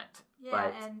the net.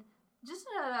 Yeah, and just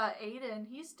Aiden,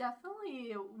 he's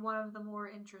definitely one of the more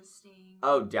interesting.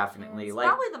 Oh, definitely. It's like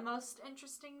probably the most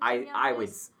interesting.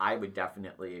 I would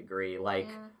definitely agree. Like,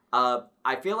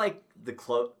 I feel like the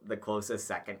closest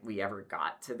second we ever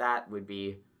got to that would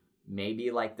be maybe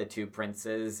like the 2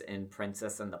 princes in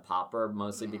Princess and the Pauper,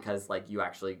 mostly because like you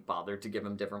actually bothered to give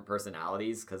them different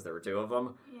personalities because there were 2 of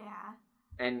them. Yeah.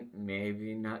 And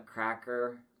maybe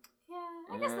Nutcracker.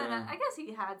 I guess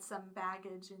he had some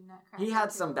baggage in Nutcracker. He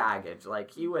had some baggage.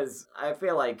 Like, he was... I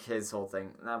feel like his whole thing...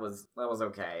 That was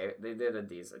okay. They did a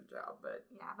decent job, but...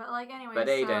 Yeah, but, like, anyway, but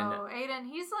Aiden,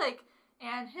 he's, like...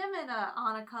 And him and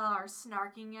Annika are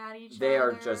snarking at each other. They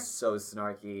are just so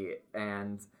snarky,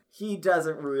 and he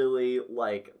doesn't really,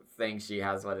 like, think she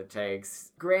has what it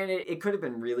takes. Granted, it could have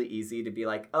been really easy to be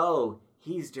like,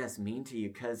 he's just mean to you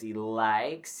because he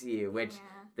likes you, which... Yeah.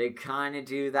 They kind of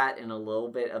do that in a little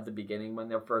bit of the beginning when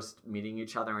they're first meeting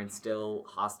each other and still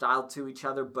hostile to each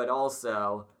other, but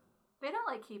also... They don't,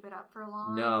 like, keep it up for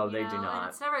long. No, they do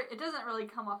not. And it doesn't really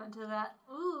come off into that,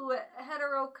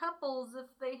 hetero couples, if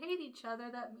they hate each other,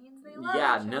 that means they love each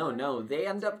other. Yeah, no, they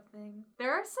end up...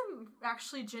 There are some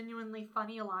actually genuinely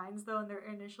funny lines, though, in their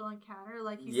initial encounter.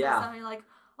 Like, he says something like,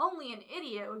 only an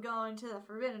idiot would go into the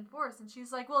Forbidden Forest. And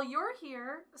she's like, well, you're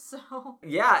here, so...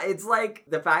 Yeah, it's like,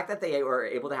 the fact that they were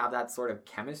able to have that sort of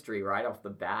chemistry right off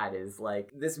the bat is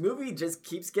like, this movie just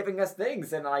keeps giving us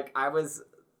things, and like, I was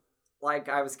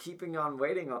keeping on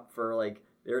waiting for like,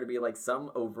 there to be like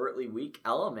some overtly weak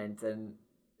element, and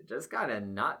it just kind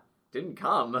of didn't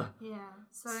come. Yeah,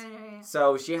 so anyway...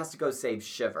 So she has to go save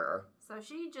Shiver. So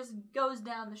she just goes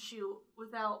down the chute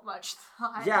without much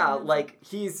thought. Yeah, like,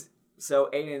 so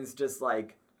Aiden's just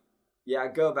like, yeah,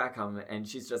 go back home. And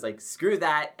she's just like, screw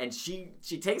that. And she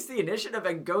takes the initiative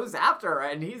and goes after her.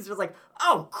 And he's just like,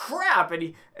 oh, crap.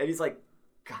 And he's like,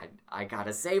 God, I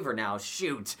gotta save her now.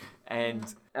 Shoot.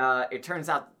 And it turns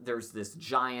out there's this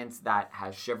giant that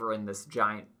has Shiver in this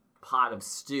giant pot of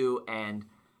stew. And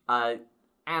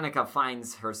Annika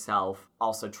finds herself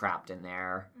also trapped in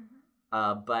there.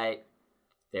 But...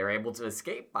 they're able to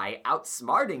escape by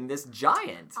outsmarting this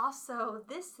giant. Also,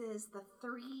 this is the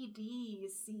 3D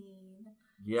scene.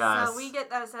 Yes. So we get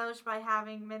that established by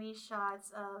having many shots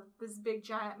of this big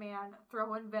giant man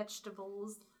throwing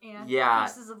vegetables and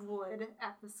pieces of wood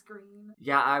at the screen.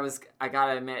 Yeah, I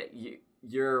gotta admit,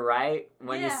 you're right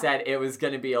when you said it was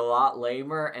gonna be a lot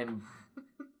lamer, and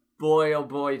boy, oh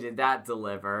boy, did that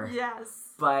deliver. Yes.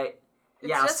 But...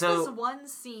 yeah, it's just this one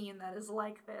scene that is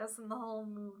like this in the whole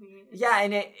movie. Yeah,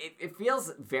 and it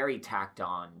feels very tacked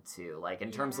on, too. Like,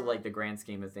 in terms of, like, the grand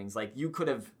scheme of things. Like, you could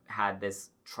have had this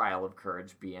trial of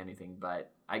courage be anything,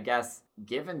 but I guess,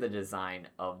 given the design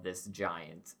of this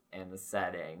giant and the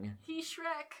setting... he's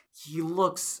Shrek. He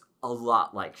looks a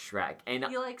lot like Shrek. And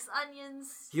he likes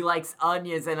onions. He likes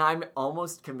onions, and I'm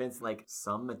almost convinced, like,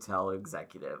 some Mattel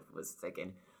executive was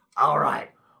thinking, all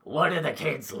right, what do the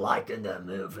kids like in the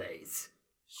movies?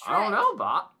 Shrek. I don't know,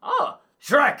 Bob. Oh,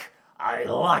 Shrek! I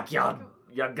like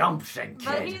your gumption, kid.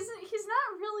 But he's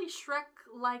not really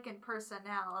Shrek-like in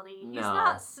personality. He's No.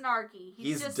 not snarky.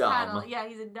 He's just dumb. Kinda,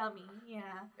 he's a dummy. Yeah.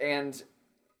 And,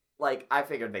 like, I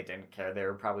figured they didn't care. They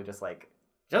were probably just like,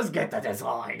 just get the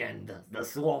design and the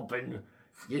swamp and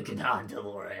you can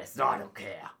handle the rest. I don't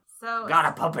care. So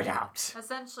gotta pump it out.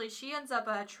 Essentially, she ends up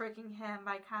tricking him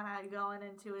by kind of going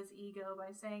into his ego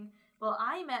by saying, well,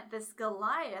 I met this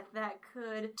Goliath that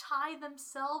could tie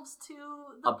themselves to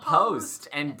the post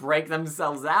and break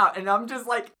themselves out. And I'm just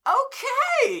like,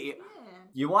 okay! Yeah.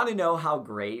 You want to know how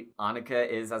great Annika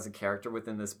is as a character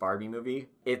within this Barbie movie?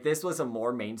 If this was a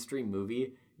more mainstream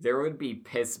movie, there would be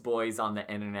piss boys on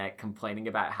the internet complaining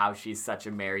about how she's such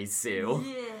a Mary Sue.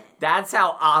 Yeah. That's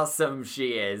how awesome she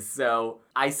is. So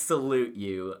I salute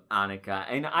you, Annika.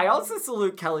 And I also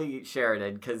salute Kelly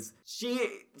Sheridan, because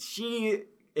she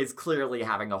is clearly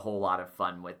having a whole lot of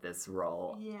fun with this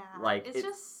role. Yeah. Like,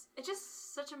 it's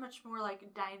just such a much more, like,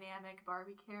 dynamic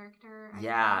Barbie character.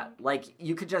 I think. Like,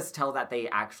 you could just tell that they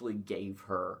actually gave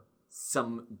her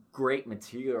some great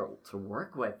material to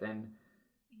work with, and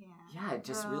yeah, it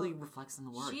just really reflects in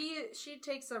the work. She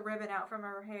takes a ribbon out from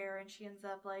her hair, and she ends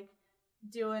up, like,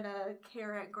 doing a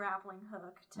carrot grappling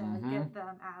hook to get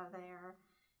them out of there.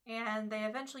 And they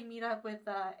eventually meet up with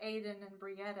Aiden and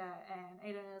Brietta, and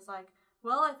Aiden is like,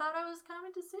 well, I thought I was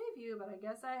coming to save you, but I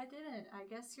guess I didn't. I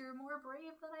guess you're more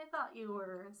brave than I thought you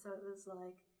were. So it was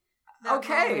like that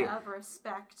moment of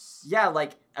respect. Yeah,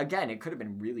 like, again, it could have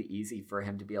been really easy for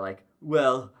him to be like,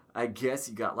 well, I guess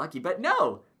you got lucky. But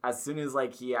no, as soon as,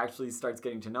 like, he actually starts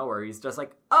getting to know her, he's just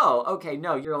like, oh, okay,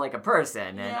 no, you're like a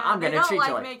person, and I'm going to treat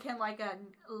you like... make him like a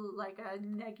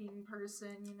negging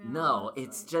person, you know? No,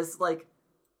 it's just like,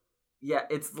 yeah,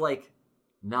 it's like,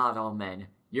 not all men.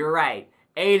 You're right.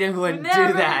 Aiden wouldn't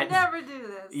do that. Never do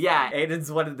this. Yeah, Aiden's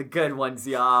one of the good ones,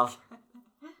 y'all.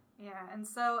 Yeah, and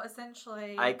so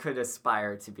essentially... I could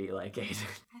aspire to be like Aiden.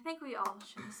 I think we all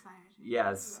should aspire to be like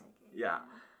Aiden. Yeah.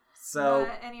 So...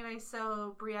 anyway,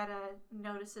 so Brietta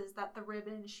notices that the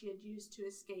ribbon she had used to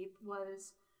escape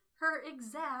was her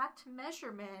exact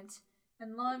measurement.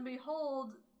 And lo and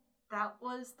behold, that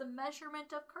was the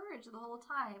measurement of courage the whole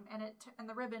time. And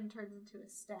the ribbon turns into a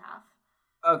staff.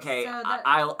 Okay, so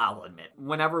I'll admit,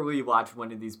 whenever we watch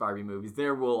one of these Barbie movies,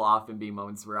 there will often be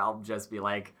moments where I'll just be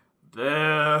like,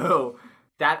 boo!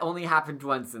 That only happened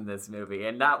once in this movie,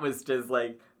 and that was just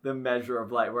like the measure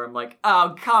of light, where I'm like,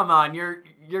 oh, come on, your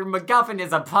MacGuffin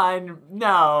is a pun.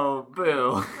 No,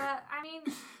 boo. But, I mean,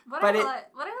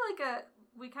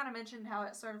 we kind of mentioned how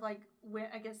it sort of like went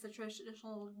against the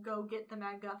traditional go get the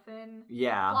MacGuffin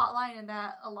plot line, and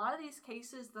that a lot of these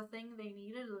cases, the thing they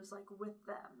needed was like with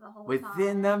them the whole time.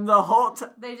 Within them the whole time.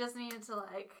 They just needed to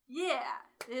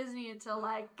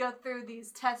go through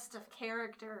these tests of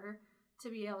character to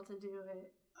be able to do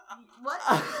it. What?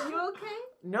 You okay?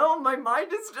 No, my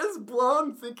mind is just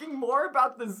blown thinking more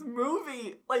about this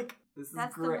movie. Like, This is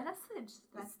That's great. the message.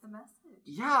 That's the message.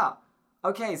 Yeah.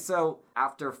 Okay, so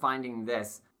after finding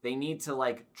this, they need to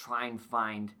like try and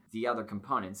find the other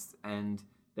components, and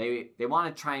they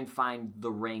want to try and find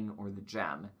the ring or the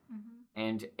gem.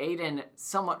 And Aiden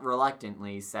somewhat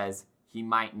reluctantly says he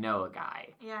might know a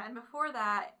guy. Yeah, and before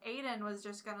that, Aiden was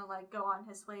just gonna like go on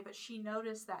his way, but she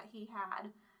noticed that he had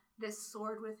this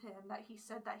sword with him that he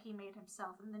said that he made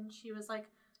himself, and then she was like,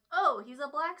 "Oh, he's a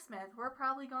blacksmith. We're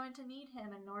probably going to need him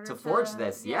in order to forge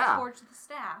this." Yeah, forge the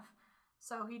staff.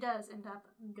 So he does end up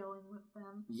going with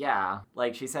them. Yeah,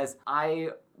 like she says, I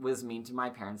was mean to my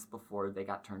parents before they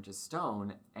got turned to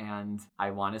stone, and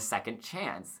I want a second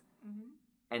chance.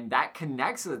 And that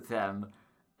connects with him.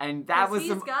 And that was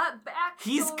he's got backstory.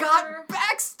 He's got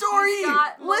backstory! He's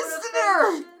got listener!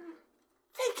 motivation.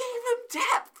 They gave him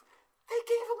depth! They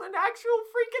gave him an actual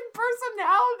freaking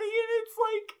personality, and it's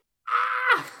like,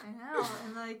 ah! I know,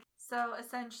 and like, so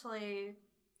essentially,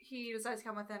 he decides to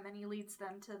come with them, and he leads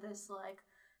them to this, like,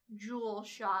 jewel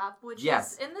shop, which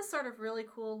is in this sort of really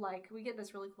cool, like, we get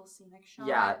this really cool scenic shot.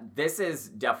 Yeah, this is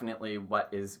definitely what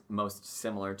is most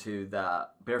similar to the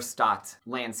Berstadt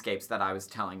landscapes that I was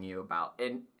telling you about.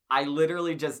 And I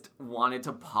literally just wanted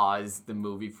to pause the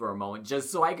movie for a moment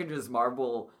just so I could just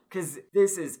marvel, because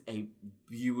this is a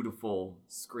beautiful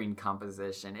screen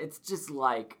composition. It's just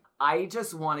like, I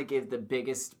just want to give the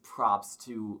biggest props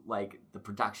to, like, the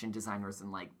production designers and,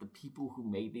 like, the people who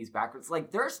made these backgrounds.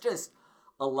 Like, there's just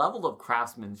a level of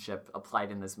craftsmanship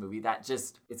applied in this movie that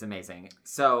just, it's amazing.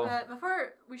 So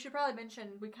before, we should probably mention,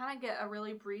 we kind of get a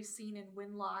really brief scene in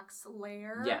Winlock's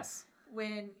lair. Yes.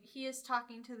 When he is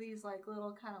talking to these, like,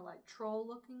 little kind of, like,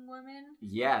 troll-looking women.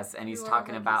 Yes, and he's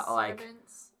talking about, like,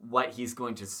 what he's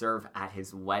going to serve at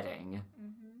his wedding.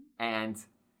 And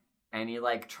he,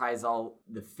 like, tries all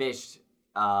the fish,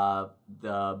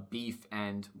 the beef,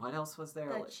 and what else was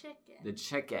there? The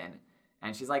chicken.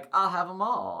 And she's like, I'll have them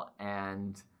all.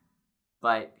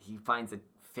 But he finds a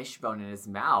fish bone in his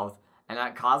mouth, and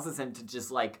that causes him to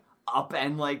just, like,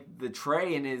 upend, like, the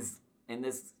tray in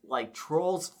this, like,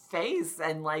 troll's face.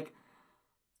 And, like,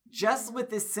 just with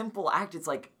this simple act, it's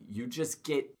like, you just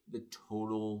get the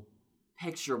total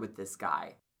picture with this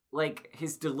guy. Like,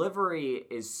 his delivery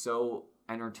is so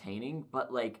entertaining,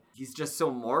 but, like, he's just so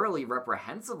morally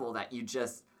reprehensible that you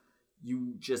just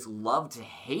love to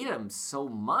hate him so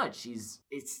much.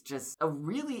 It's just a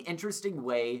really interesting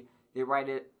way they write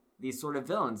it, these sort of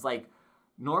villains. Like,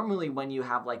 normally when you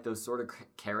have, like, those sort of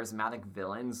charismatic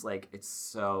villains, like, it's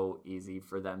so easy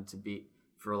for them to be,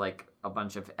 for, like, a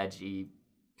bunch of edgy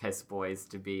piss boys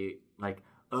to be like,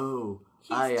 oh,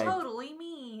 he's totally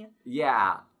me.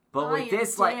 Yeah, but with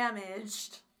this, like,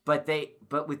 damaged.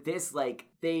 But with this, like,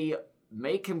 they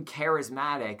make him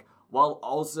charismatic while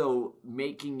also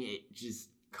making it just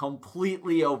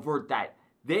completely overt that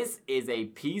this is a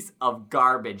piece of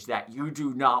garbage that you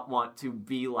do not want to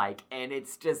be like. And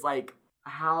it's just like,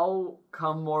 how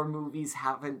come more movies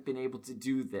haven't been able to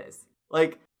do this?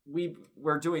 Like,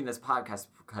 we're doing this podcast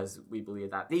because we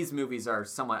believe that these movies are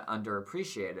somewhat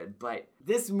underappreciated, but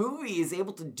this movie is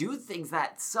able to do things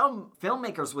that some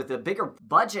filmmakers with a bigger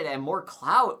budget and more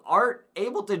clout aren't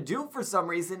able to do for some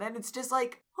reason, and it's just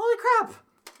like, holy crap.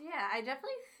 Yeah, I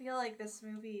definitely feel like this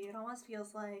movie, it almost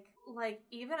feels like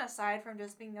even aside from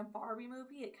just being a Barbie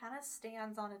movie, it kind of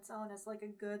stands on its own as, like, a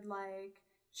good, like,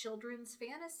 children's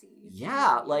fantasy.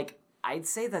 Yeah, like, I'd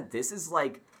say that this is,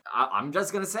 like, I'm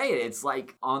just gonna say it, it's,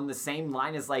 like, on the same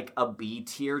line as, like, a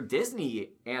B-tier Disney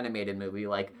animated movie,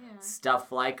 like,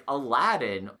 stuff like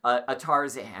Aladdin, a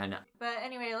Tarzan. But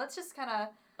anyway, let's just kind of...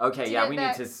 Okay, yeah, we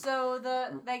need to... So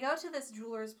they go to this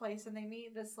jeweler's place, and they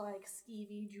meet this, like,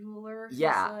 skeevy jeweler.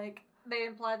 Yeah. Like, they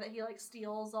imply that he, like,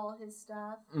 steals all his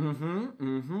stuff.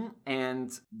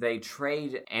 And they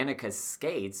trade Annika's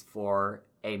skates for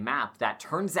a map that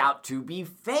turns out to be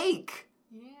fake.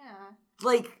 Yeah.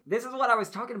 Like, this is what I was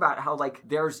talking about, how, like,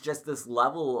 there's just this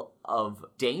level of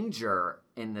danger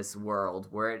in this world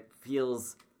where it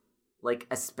feels... like,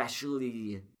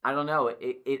 especially, I don't know,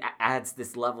 it adds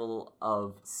this level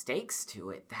of stakes to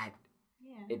it that,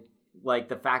 it, like,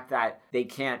 the fact that they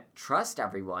can't trust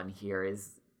everyone here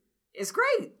is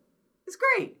great. It's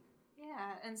great.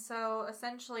 Yeah, and so,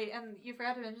 essentially, and you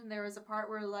forgot to mention there was a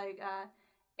part where, like,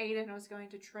 Aiden was going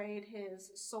to trade his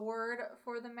sword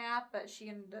for the map, but she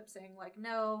ended up saying, like,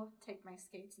 no, take my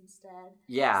skates instead.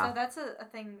 Yeah. So that's a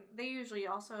thing they usually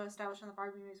also establish in the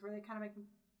Barbie movies where they kind of make...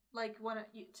 like, want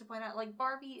to point out, like,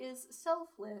 Barbie is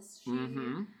selfless. She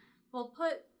will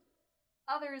put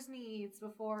others' needs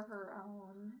before her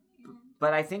own.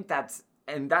 But I think that's,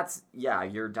 yeah,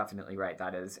 you're definitely right.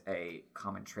 That is a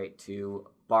common trait to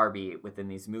Barbie within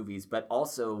these movies, but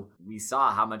also we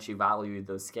saw how much she valued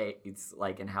those skates,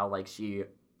 like, and how, like, she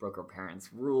broke her parents'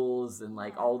 rules and,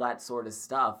 like, all that sort of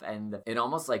stuff. And it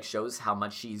almost, like, shows how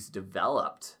much she's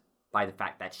developed by the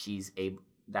fact that she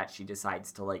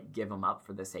decides to, like, give them up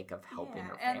for the sake of helping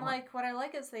her family. And, like, what I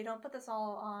like is they don't put this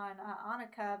all on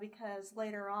Annika, because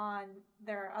later on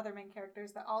there are other main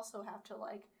characters that also have to,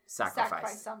 like,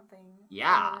 sacrifice something.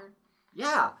 Yeah.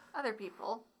 Yeah. Other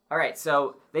people. All right,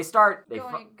 so they start...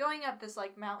 Going up this,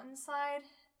 like, mountainside,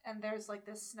 and there's, like,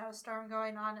 this snowstorm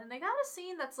going on, and they got a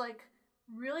scene that's, like,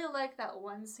 really like that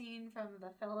one scene from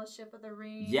the Fellowship of the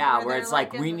Ring. Yeah, where it's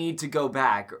like, we need to go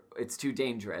back. It's too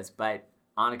dangerous, but...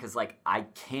 Annika's like, I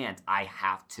can't. I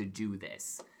have to do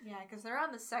this. Yeah, because they're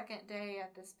on the second day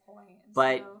at this point.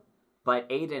 But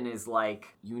Aiden is like,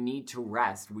 you need to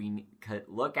rest. We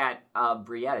look at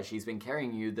Brietta. She's been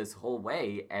carrying you this whole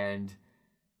way. And,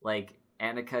 like,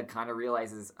 Annika kind of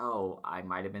realizes, oh, I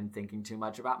might have been thinking too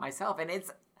much about myself. And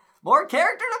it's more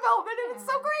character development, and it's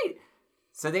so great.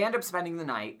 So they end up spending the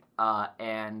night.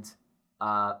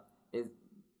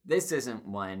 This isn't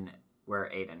one...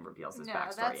 where Aiden reveals his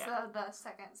backstory. No, that's the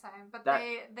second time. But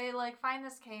they like find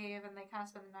this cave and they kind of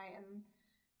spend the night, and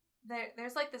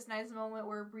there's like this nice moment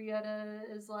where Brietta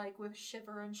is like with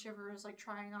Shiver, and Shiver is like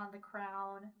trying on the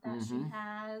crown that she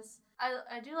has.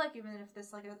 I do like, even if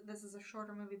this is a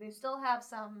shorter movie, they still have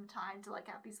some time to like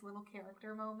have these little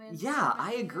character moments. Yeah,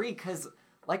 I agree, because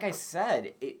like I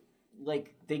said, it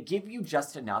like they give you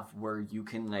just enough where you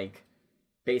can like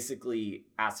basically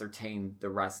ascertain the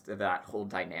rest of that whole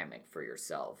dynamic for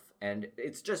yourself. And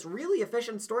it's just really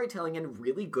efficient storytelling and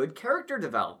really good character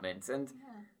development. And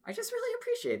I just really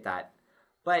appreciate that.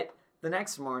 But the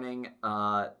next morning,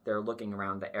 they're looking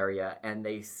around the area and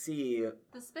they see...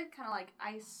 this big kind of like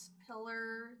ice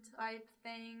pillar type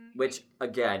thing. Which,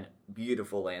 again,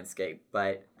 beautiful landscape.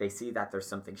 But they see that there's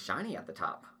something shiny at the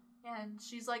top. And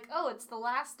she's like, oh, it's the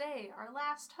last day, our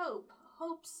last hope.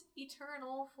 Hope's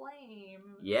eternal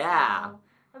flame. Yeah. So,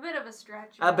 a bit of a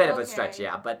stretch. A bit of a stretch,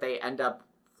 yeah. But they end up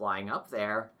flying up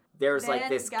there. There's then, like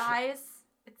this... guys,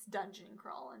 it's dungeon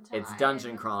crawling time. It's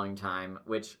dungeon crawling time,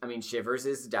 which, I mean, Shivers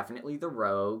is definitely the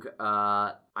rogue.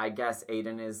 I guess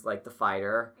Aiden is like the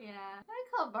fighter. Yeah.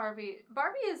 I call Barbie...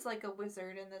 Barbie is like a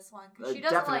wizard in this one. Because she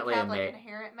doesn't definitely like have like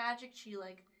inherent magic. She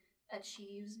like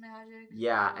achieves magic.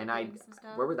 Yeah, and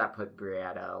where would that put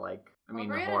Brietta? Like, I mean,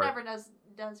 Brietta never does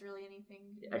really anything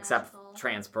except magical.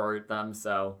 Transport them,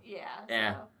 so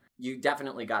yeah. You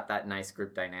definitely got that nice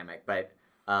group dynamic. But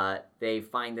they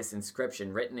find this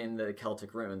inscription written in the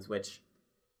Celtic runes, which,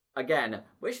 again,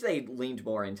 wish they leaned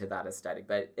more into that aesthetic,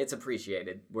 but it's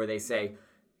appreciated, where they say,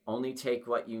 only take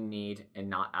what you need and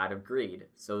not out of greed.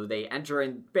 So they enter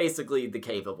in basically the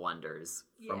Cave of Wonders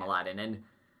from Aladdin, and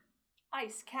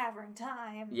ice cavern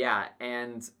time. Yeah,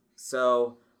 and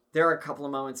so there are a couple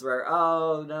of moments where,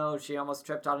 oh no, she almost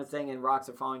tripped on a thing and rocks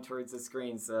are falling towards the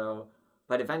screen, so...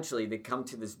 But eventually they come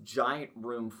to this giant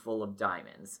room full of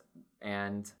diamonds,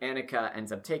 and Annika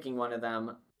ends up taking one of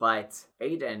them, but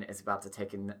Aiden is about to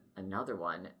take another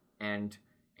one, and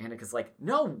Annika's like,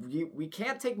 no, we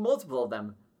can't take multiple of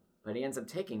them. But he ends up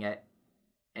taking it,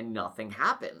 and nothing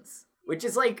happens. Which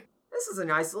is like, this is a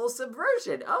nice little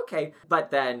subversion. Okay.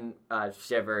 But then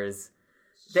Shivers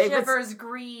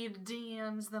greed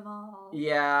DMs them all.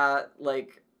 Yeah,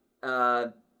 like,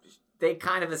 they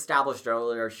kind of established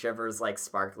earlier Shivers like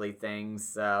sparkly things,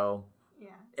 so yeah,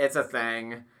 it's a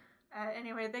thing.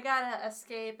 Anyway, they gotta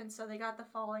escape, and so they got the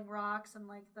falling rocks and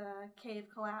like the cave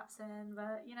collapsing,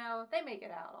 but you know, they make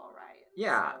it out all right.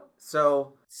 Yeah,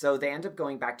 so they end up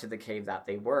going back to the cave that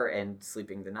they were and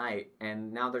sleeping the night,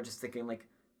 and now they're just thinking like,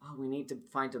 oh, we need to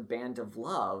find a band of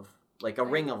love, like a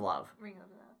ring of love. Ring of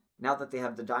love. Now that they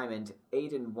have the diamond,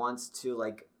 Aiden wants to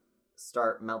like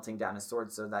start melting down his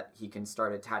sword so that he can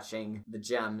start attaching the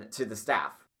gem to the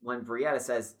staff. When Brietta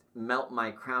says, melt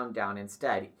my crown down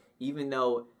instead, even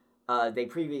though they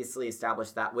previously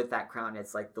established that with that crown,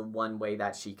 it's like the one way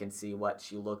that she can see what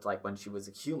she looked like when she was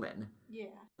a human. Yeah.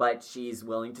 But she's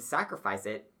willing to sacrifice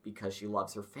it because she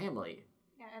loves her family.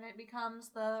 Yeah, and it becomes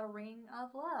the ring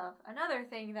of love. Another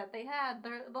thing that they had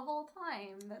the whole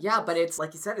time. But it's,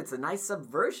 like you said, it's a nice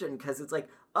subversion because it's like,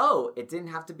 oh, it didn't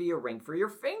have to be a ring for your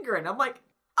finger. And I'm like,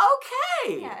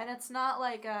 okay! Yeah, and it's not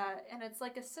like it's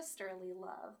like a sisterly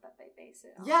love that they base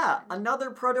it on. Yeah,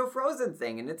 another proto-Frozen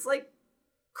thing. And it's like,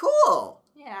 cool!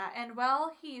 Yeah, and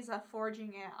while he's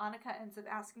forging it, Annika ends up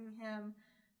asking him,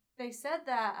 they said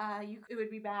that it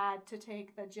would be bad to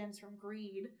take the gems from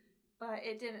greed, but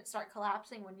it didn't start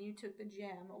collapsing when you took the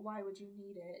gem. Why would you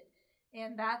need it?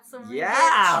 And that's when we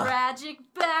Yeah. get tragic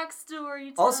backstory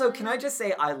time. Also, can I just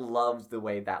say I loved the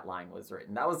way that line was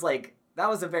written. That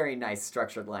was a very nice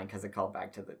structured line because it called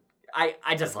back to the...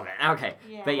 I just love it. Okay.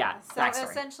 Yeah. But yeah, so backstory.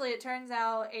 essentially it turns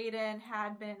out Aiden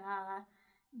had been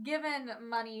given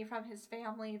money from his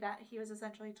family that he was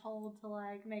essentially told to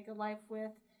like make a life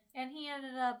with, and he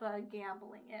ended up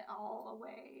gambling it all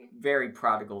away. Very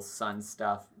prodigal son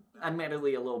stuff.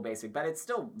 Admittedly a little basic, but it's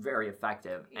still very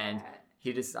effective. Yeah. And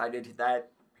he decided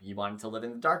that he wanted to live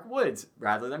in the dark woods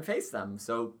rather than face them.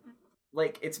 So,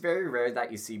 like, it's very rare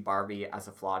that you see Barbie as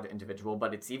a flawed individual,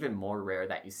 but it's even more rare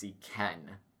that you see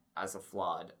Ken as a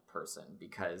flawed person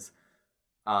because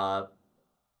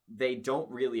they don't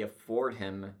really afford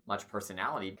him much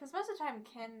personality. Because most of the time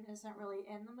Ken isn't really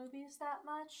in the movies that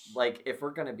much. Like, if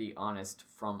we're going to be honest,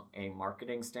 from a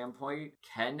marketing standpoint,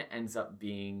 Ken ends up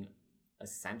being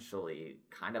essentially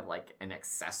kind of like an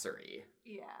accessory.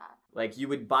 Yeah. Like, you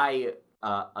would buy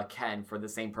a Ken for the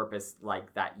same purpose,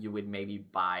 like, that you would maybe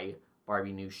buy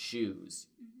Barbie new shoes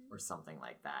or something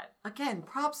like that. Again,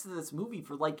 props to this movie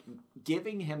for, like,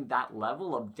 giving him that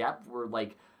level of depth where,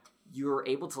 like, you're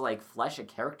able to, like, flesh a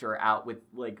character out with,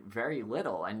 like, very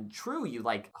little. And true, you,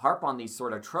 like, harp on these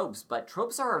sort of tropes, but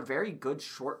tropes are a very good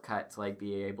shortcut to, like,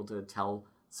 be able to tell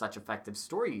such effective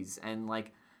stories. And,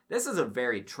 like, this is a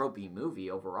very tropey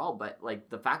movie overall, but, like,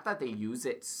 the fact that they use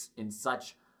it in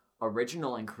such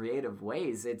original and creative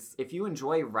ways, it's, if you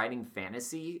enjoy writing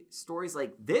fantasy stories,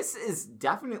 like, this is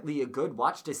definitely a good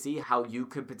watch to see how you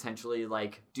could potentially,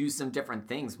 like, do some different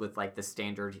things with, like, the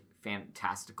standard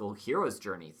fantastical hero's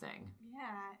journey thing.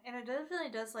 Yeah, and it definitely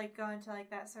does, like, go into,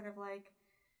 like, that sort of, like,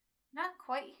 not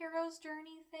quite hero's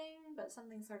journey thing, but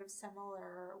something sort of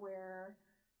similar where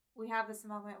we have this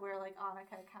moment where, like, Annika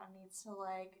kind of needs to,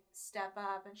 like, step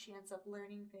up, and she ends up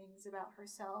learning things about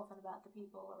herself and about the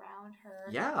people around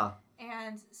her. Yeah.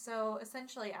 And so,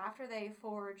 essentially, after they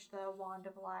forge the Wand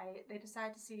of Light, they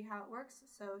decide to see how it works,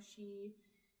 so she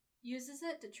uses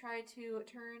it to try to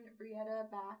turn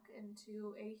Brietta back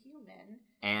into a human.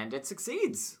 And it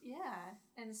succeeds. Yeah.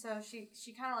 And so she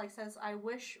kind of, like, says, I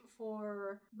wish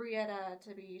for Brietta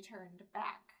to be turned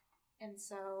back. And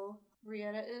so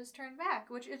Brietta is turned back,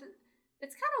 which is,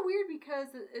 it's kind of weird because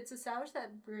it's established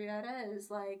that Brietta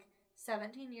is, like,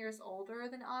 17 years older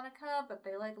than Annika, but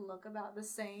they, like, look about the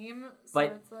same. So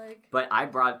it's like... But I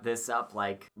brought this up,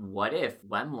 like, what if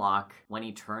Wemlock, when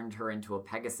he turned her into a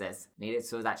Pegasus, made it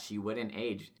so that she wouldn't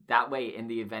age? That way, in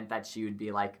the event that she would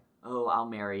be like, oh, I'll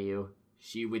marry you,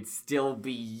 she would still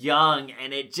be young,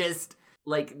 and it just...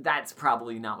 Like, that's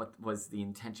probably not what was the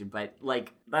intention, but,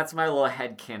 like, that's my little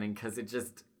headcanon, because it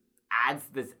just adds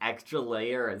this extra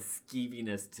layer of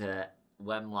skeeviness to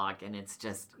Wemlock, and it's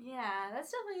just... Yeah,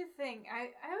 that's definitely a thing. I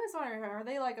always wonder, are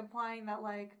they, like, implying that,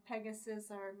 like,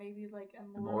 Pegasus are maybe, like,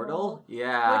 immortal?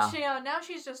 Yeah. Which, you know, now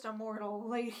she's just a mortal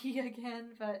lady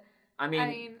again, but... I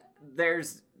mean,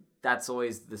 that's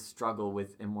always the struggle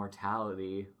with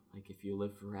immortality. Like, if you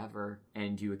live forever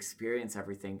and you experience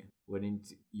everything,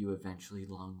 wouldn't you eventually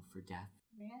long for death?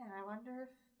 Man, I wonder if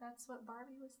that's what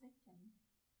Barbie was thinking.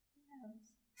 Who knows?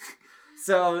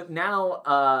 So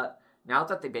now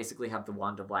that they basically have the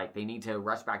Wand of Light, they need to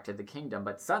rush back to the kingdom,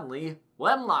 but suddenly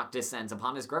Wemlock descends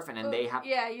upon his griffin, and they have...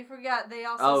 Yeah, you forgot. They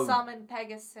also summon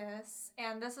Pegasus,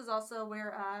 and this is also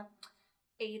where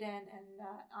Aiden and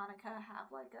Annika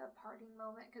have, like, a parting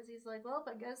moment, because he's like, well,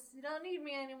 I guess you don't need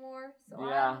me anymore, so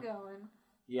I'm going.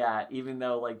 Yeah, even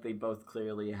though, like, they both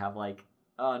clearly have, like,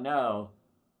 oh no,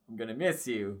 I'm gonna miss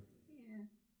you. Yeah.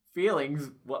 Feelings?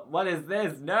 What is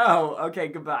this? No! Okay,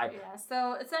 goodbye. Yeah,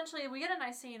 so essentially we get a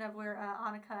nice scene of where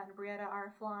Annika and Brietta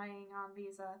are flying on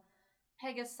these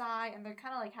Pegasi, and they're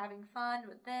kind of, like, having fun,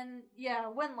 but then,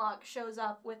 Wenlock shows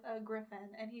up with a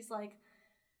griffin, and he's like,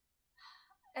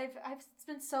 it's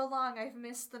been so long, I've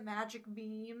missed the magic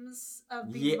beams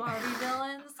of these Barbie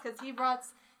villains, because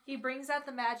he brings out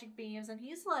the magic beams, and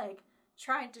he's, like,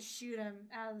 trying to shoot him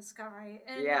out of the sky.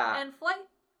 And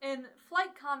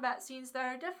flight combat scenes that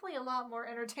are definitely a lot more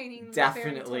entertaining than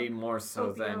definitely more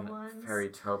so than ones.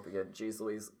 Fairytopia, jeez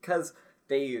Louise, because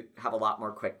they have a lot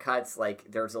more quick cuts, like,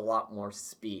 there's a lot more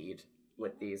speed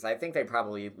with these. I think they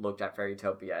probably looked at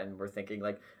Fairytopia and were thinking,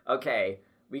 like, okay,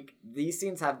 these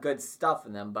scenes have good stuff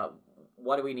in them, but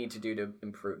what do we need to do to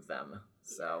improve them?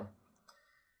 So...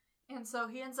 And so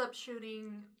he ends up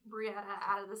shooting Brietta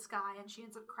out of the sky, and she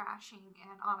ends up crashing,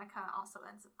 and Annika also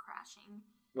ends up crashing.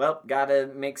 Well, gotta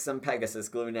make some Pegasus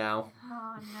glue now.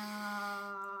 Oh,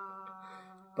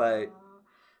 no. But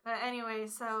anyway,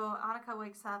 so Annika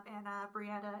wakes up, and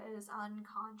Brietta is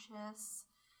unconscious.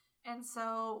 And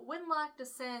so Wenlock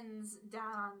descends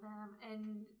down on them,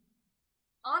 and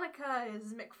Annika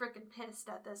is McFrickin' pissed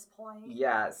at this point.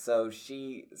 Yeah, so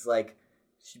she's like,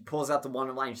 she pulls out the wand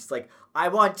of light and she's like, I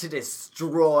want to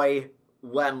destroy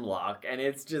Wemlock. And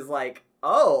it's just like,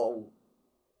 oh.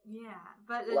 Yeah,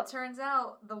 but it turns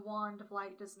out the wand of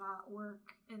light does not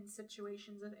work in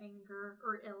situations of anger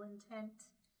or ill intent.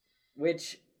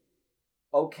 Which,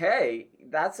 okay,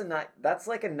 that's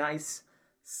like a nice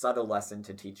subtle lesson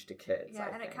to teach to kids. Yeah,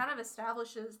 and it kind of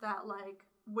establishes that, like,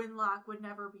 Winlock would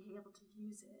never be able to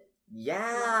use it.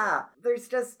 Yeah, there's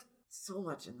just so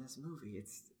much in this movie.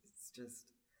 It's just.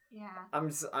 Yeah. I'm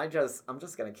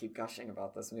just gonna keep gushing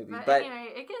about this movie. But anyway,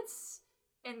 it gets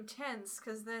intense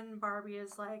because then Barbie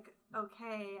is like,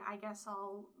 okay, I guess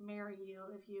I'll marry you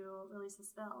if you release the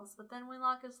spells. But then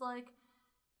Winlock is like,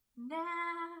 nah,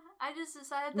 I just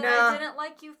decided that I didn't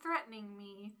like you threatening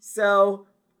me. So,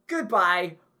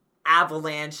 goodbye,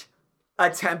 avalanche,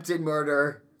 attempted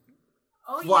murder.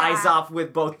 Flies off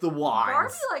with both the wands.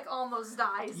 Barbie, like, almost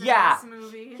dies in this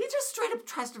movie. He just straight up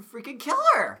tries to freaking kill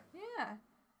her. Yeah.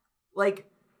 Like,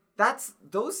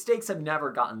 those stakes have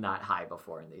never gotten that high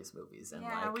before in these movies. And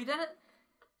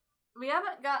we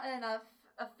haven't gotten a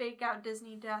fake out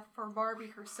Disney death for Barbie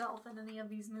herself in any of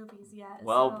these movies yet.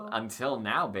 Well, until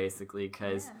now, basically,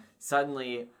 because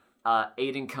suddenly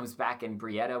Aiden comes back and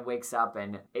Brietta wakes up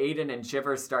and Aiden and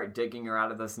Shiver start digging her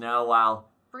out of the snow while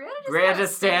Brietta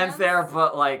just stands there,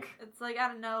 but like... It's like, I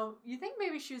don't know. You think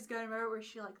maybe she was going to remember where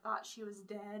she like thought she was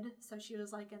dead, so she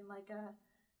was like in like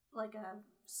a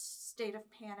state of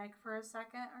panic for a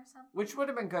second or something. Which would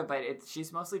have been good, but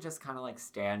she's mostly just kind of like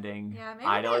standing. Yeah,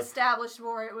 maybe they established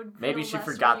more it would feel maybe she less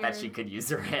forgot weird. that she could use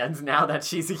her hands now that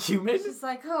she's a human. She's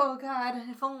like, oh god,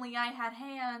 if only I had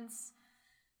hands.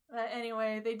 But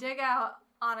anyway, they dig out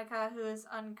Annika, who is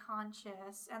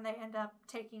unconscious, and they end up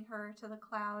taking her to the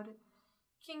Cloud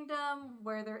Kingdom,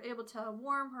 where they're able to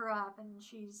warm her up, and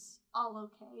she's all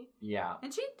okay. Yeah.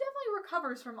 And she definitely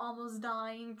recovers from almost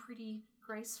dying pretty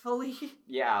gracefully.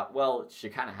 Yeah, well, she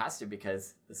kind of has to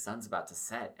because the sun's about to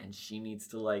set, and she needs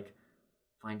to, like,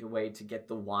 find a way to get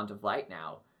the Wand of Light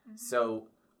now. Mm-hmm. So,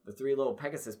 the three little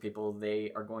Pegasus people,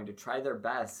 they are going to try their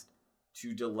best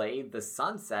to delay the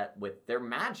sunset with their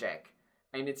magic.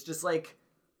 And it's just like,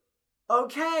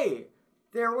 okay,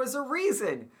 there was a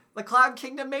reason. The Cloud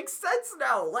Kingdom makes sense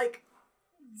now. Like,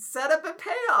 set up and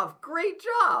payoff. Great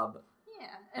job. Yeah,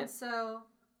 and so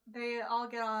they all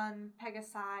get on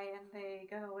Pegasi and they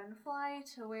go and fly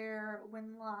to where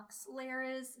Winlock's lair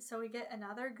is. So we get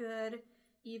another good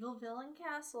evil villain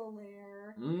castle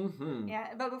lair. Mm-hmm. Yeah,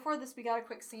 but before this, we got a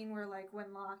quick scene where like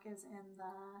Winlock is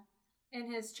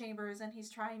in his chambers and he's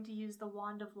trying to use the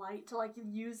Wand of Light to like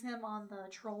use him on the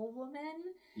troll woman.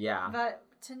 Yeah. But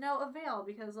to no avail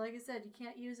because like I said, you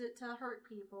can't use it to hurt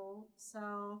people.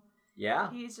 So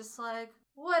yeah, he's just like,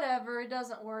 whatever, it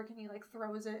doesn't work, and he like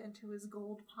throws it into his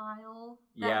gold pile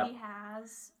that he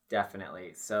has.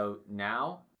 Definitely. So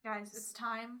now, guys, it's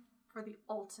time for the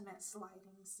ultimate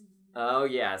sliding scene. Oh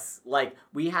yes, like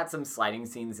we had some sliding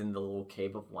scenes in the little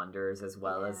Cave of Wonders as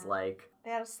well as like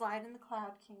they had a slide in the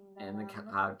Cloud Kingdom. In the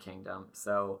Cloud Kingdom.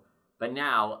 So, but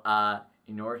now,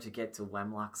 in order to get to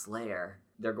Wemlock's lair,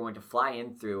 they're going to fly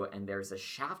in through, and there's a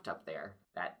shaft up there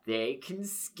that they can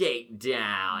skate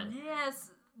down.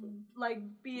 Yes, like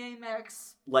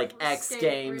BMX. Like X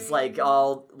Games, like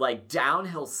all, like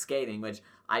downhill skating, which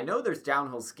I know there's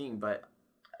downhill skiing, but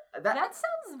that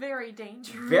sounds very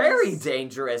dangerous. Very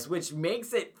dangerous, which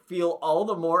makes it feel all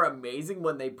the more amazing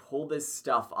when they pull this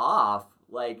stuff off.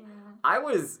 Like, I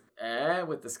was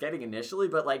with the skating initially,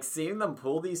 but like seeing them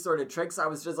pull these sort of tricks, I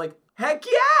was just like, heck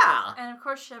yeah! And of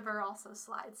course Shiver also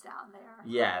slides down there.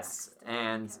 Yes,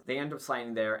 and they end up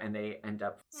sliding there and they end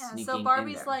up sneaking in there. So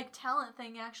Barbie's like talent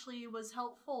thing actually was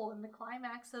helpful in the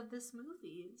climax of this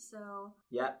movie, so.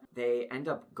 Yeah, they end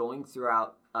up going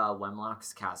throughout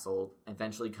Wemlock's castle,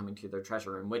 eventually coming to their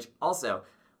treasure room, which also,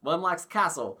 Wemlock's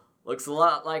castle looks a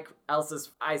lot like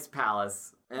Elsa's ice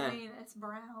palace. I mean, it's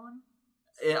brown.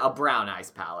 A brown ice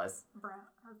palace. Brown.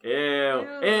 Okay.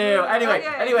 Ew.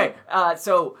 Anyway,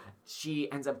 so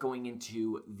she ends up going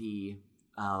into the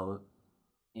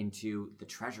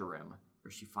treasure room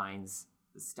where she finds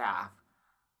the staff.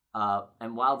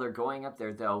 And while they're going up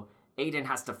there, though, Aiden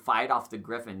has to fight off the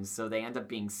griffins, so they end up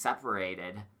being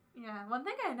separated. Yeah, one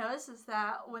thing I noticed is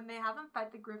that when they have him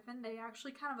fight the griffin, they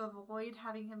actually kind of avoid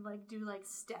having him like do like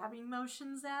stabbing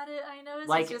motions at it. I noticed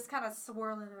like, he's just kind of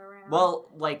swirling it around.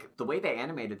 Well, like the way they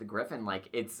animated the griffin, like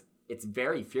it's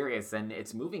very furious and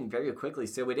it's moving very quickly,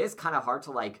 so it is kind of hard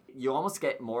to like. You almost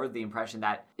get more of the impression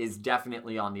that is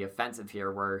definitely on the offensive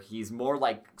here, where he's more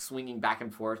like swinging back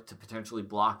and forth to potentially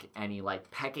block any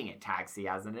like pecking attacks he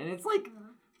has, and it's like,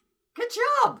 good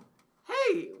job.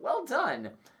 hey, well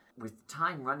done. With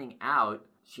time running out,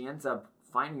 she ends up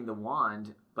finding the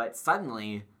wand, but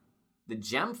suddenly the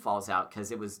gem falls out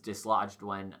because it was dislodged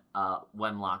when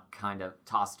Wenlock kind of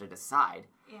tossed it aside.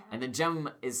 Yeah. And the gem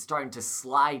is starting to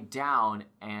slide down,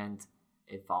 and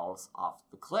it falls off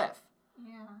the cliff.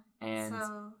 Yeah.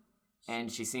 And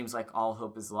she seems like all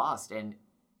hope is lost. And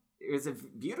it was a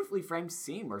beautifully framed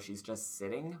scene where she's just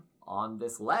sitting on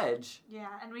this ledge. Yeah,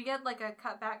 and we get like a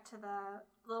cut back to the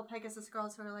little Pegasus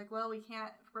girls who are like, well, we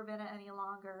can't prevent it any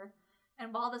longer.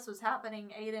 And while this was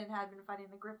happening, Aiden had been fighting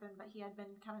the Griffin, but he had been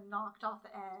kind of knocked off the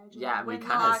edge. Yeah, when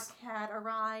Locke had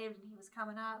arrived and he was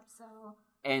coming up, so...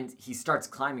 And he starts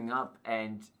climbing up,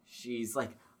 and she's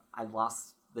like, I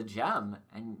lost the gem.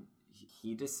 And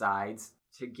he decides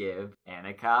to give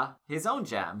Annika his own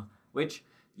gem, which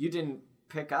you didn't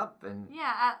pick up. And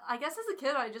yeah, I guess as a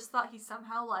kid, I just thought he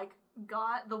somehow, like,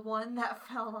 got the one that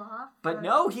fell off. But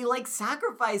no, he, like,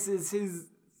 sacrifices his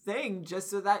thing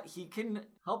just so that he can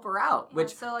help her out. Yeah,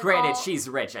 which, so, like, granted, she's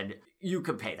rich, and you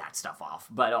could pay that stuff off.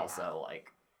 But also,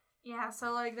 like... Yeah,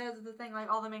 so, like, that's the thing, like,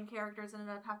 all the main characters ended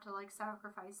up have to, like,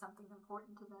 sacrifice something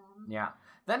important to them. Yeah.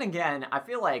 Then again, I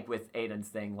feel like with Aiden's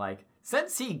thing, like,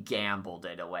 since he gambled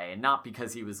it away, and not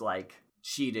because he was, like,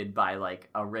 cheated by, like,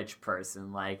 a rich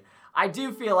person, like, I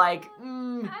do feel like, I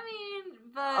mean,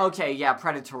 but... Okay, yeah,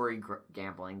 predatory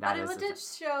gambling, that is... But it did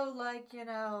show, like, you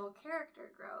know,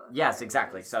 character growth. Yes,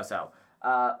 exactly,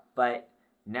 but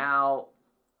now...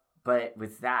 But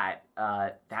with that,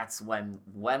 that's when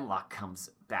Wenlock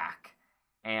comes back,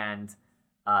 and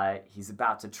he's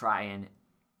about to try and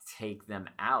take them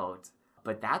out.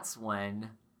 But that's when...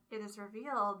 It is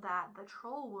revealed that the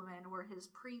troll women were his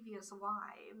previous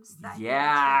wives. That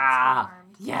yeah!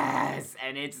 Yes!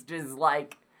 And it's just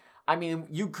like... I mean,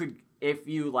 you could... If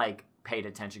you, like, paid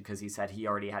attention, because he said he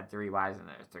already had 3 wives and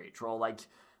there's 3 troll, like...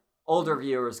 Older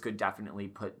viewers could definitely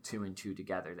put 2 and 2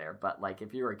 together there. But, like,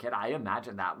 if you were a kid, I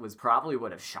imagine that was probably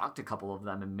would have shocked a couple of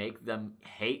them and make them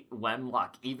hate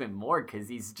Wenlock even more because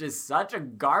he's just such a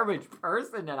garbage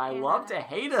person and I love to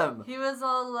hate him. He was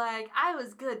all like, I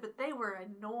was good, but they were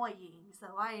annoying, so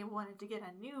I wanted to get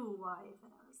a new wife.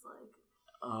 And I was like,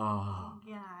 oh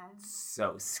God.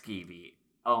 So skeevy.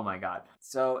 Oh, my God.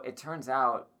 So it turns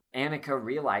out Annika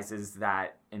realizes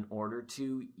that in order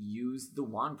to use the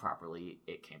wand properly,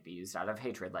 it can't be used out of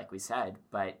hatred, like we said,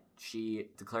 but she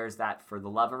declares that for the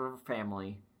love of her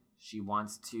family, she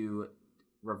wants to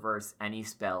reverse any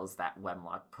spells that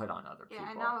Wenlock put on other people.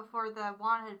 Yeah, I know before the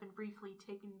wand had been briefly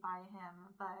taken by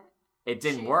him, but... It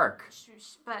didn't work.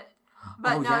 The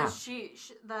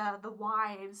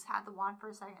wives had the wand for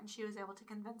a second, and she was able to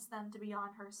convince them to be on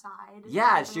her side.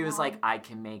 Yeah, she was like, I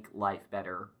can make life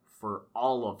better for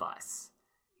all of us.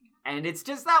 And it's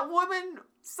just that woman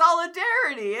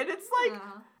solidarity. And it's like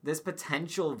this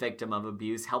potential victim of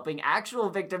abuse helping actual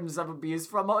victims of abuse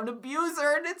from an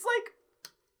abuser. And it's like,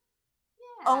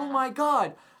 oh my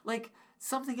God. Like,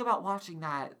 something about watching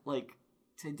that, like,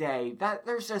 today, that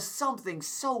there's just something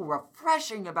so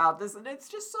refreshing about this. And it's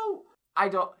just so...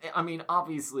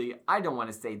 obviously, I don't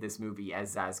want to say this movie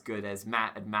is as good as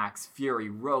Matt and Max Fury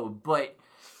Road, but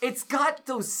it's got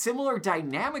those similar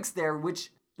dynamics there,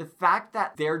 which the fact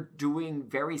that they're doing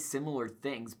very similar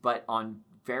things, but on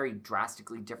very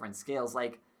drastically different scales,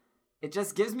 like, it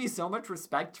just gives me so much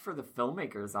respect for the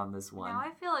filmmakers on this one. Now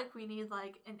I feel like we need,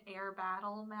 like, an air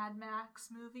battle Mad Max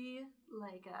movie,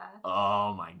 like a...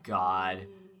 Oh my God.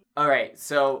 Alright,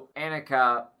 so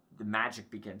Annika, the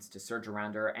magic begins to surge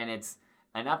around her, and it's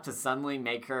enough to suddenly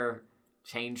make her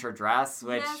change her dress,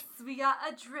 which... Yes, we got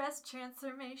a dress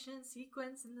transformation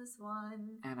sequence in this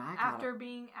one. And after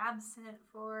being absent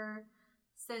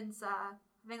since, I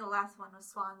think the last one was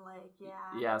Swan Lake,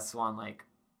 yeah. Yeah, Swan Lake.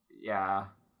 Yeah.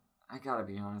 I gotta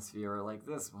be honest, viewer, like,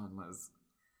 this one was...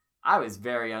 I was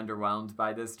very underwhelmed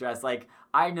by this dress. Like,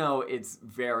 I know it's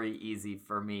very easy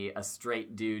for me, a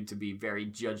straight dude, to be very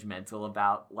judgmental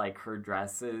about, like, her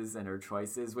dresses and her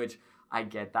choices, which I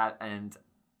get that, and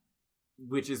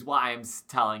which is why I'm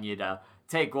telling you to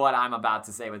take what I'm about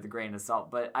to say with a grain of salt,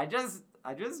 but I just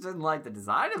didn't like the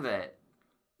design of it.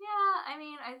 Yeah, I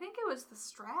mean, I think it was the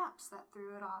straps that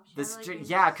threw it off.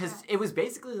 Because it was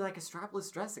basically like a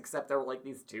strapless dress, except there were, like,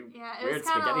 these two weird spaghetti... Yeah, it was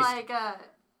kind of like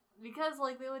because,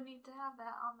 like, they would need to have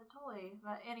that on the toy.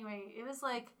 But anyway, it was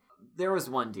like... There was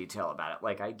one detail about it.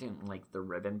 Like, I didn't like the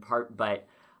ribbon part, but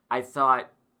I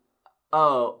thought,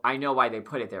 oh, I know why they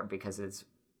put it there, because it's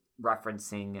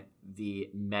referencing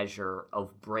the measure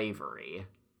of bravery.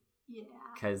 Yeah.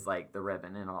 Because, like, the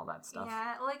ribbon and all that stuff.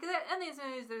 Yeah, like, in these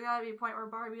movies, there's gotta be a point where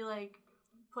Barbie, like,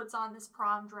 puts on this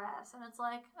prom dress, and it's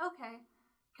like, okay,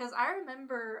 Because I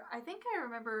think I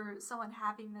remember someone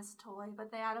having this toy,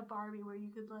 but they had a Barbie where you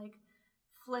could, like,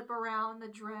 flip around the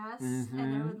dress,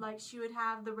 and it would, like, she would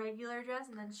have the regular dress,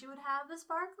 and then she would have the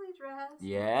sparkly dress.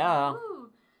 Yeah.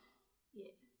 Ooh.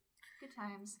 Yeah. Good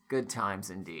times. Good times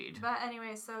indeed. But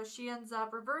anyway, so she ends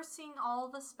up reversing all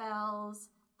the spells.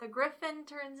 The Griffin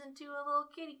turns into a little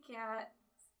kitty cat.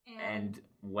 And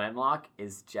Wenlock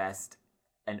is just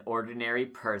an ordinary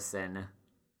person.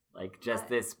 Like, just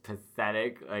this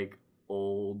pathetic, like,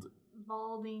 old...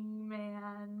 balding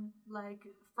man, like,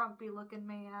 frumpy-looking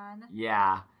man.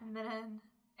 Yeah. And then...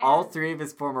 all three of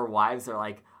his former wives are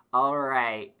like, all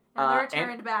right. And they're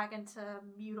turned back into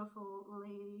beautiful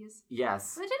ladies.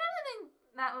 Yes. Which I don't think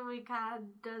that movie kind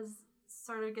of does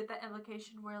sort of get that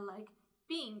implication where, like,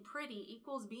 being pretty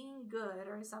equals being good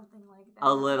or something like that.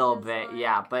 A little bit, like...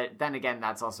 yeah. But then again,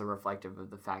 that's also reflective of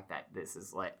the fact that this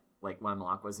is like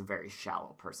Wenlock was a very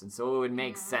shallow person. So it would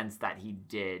make sense that he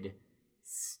did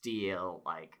steal,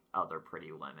 like, other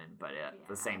pretty women. But at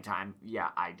the same time, yeah,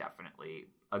 I definitely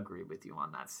agree with you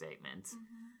on that statement.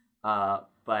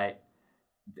 But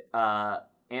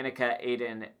Annika,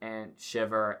 Aiden, and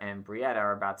Shiver and Brietta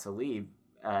are about to leave,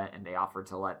 and they offer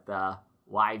to let the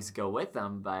wives go with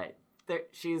them, but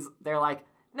they're like,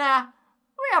 nah,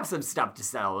 we have some stuff to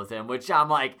settle with him, which I'm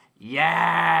like,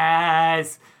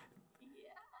 yes!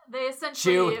 Yeah, they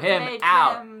essentially chew him make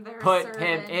out, him their put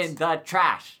servant. him in the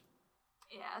trash.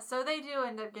 Yeah, so they do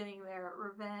end up getting their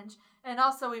revenge. And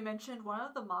also we mentioned one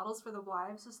of the models for the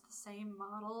wives was the same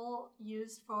model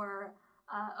used for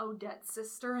Odette's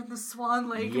sister in the Swan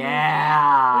Lake movie,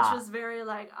 which was very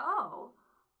like, oh,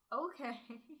 okay.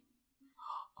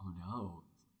 Oh no.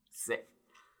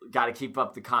 Gotta keep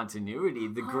up the continuity.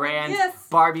 The grand yes.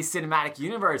 Barbie cinematic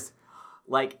universe.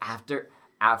 Like, after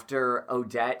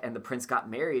Odette and the prince got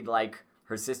married, like,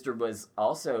 her sister was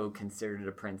also considered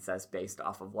a princess based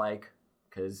off of, like,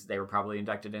 because they were probably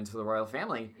inducted into the royal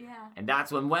family. Yeah. And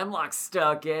that's when Wenlock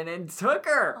stuck in and took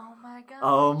her. Oh my god.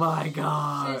 Oh my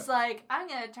god. She's like, I'm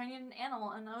gonna turn you into an animal.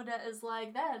 And Odette is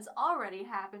like, that has already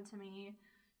happened to me.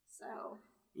 So...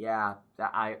 yeah,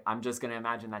 I'm just going to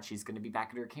imagine that she's going to be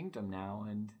back in her kingdom now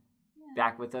and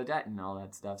back with Odette and all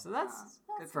that stuff. So that's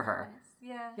good for her. Nice.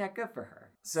 Yeah. Yeah, good for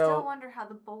her. Still wonder how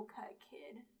the bowl cut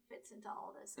kid fits into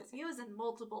all this, because he was in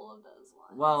multiple of those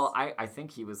ones. Well, I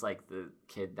think he was like the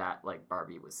kid that like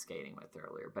Barbie was skating with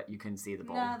earlier, but you can see the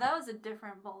bowl. No, that was a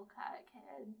different bowl cut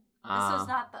kid. This was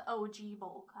not the OG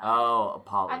bowl cut. Oh,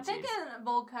 apologies. I'm thinking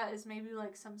bowl cut is maybe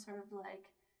like some sort of like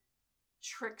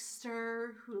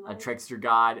trickster who like, a trickster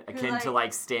god akin like, to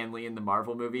like Stanley in the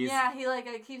Marvel movies. Yeah, he like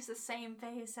keeps the same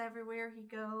face everywhere he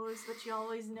goes, but you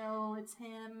always know it's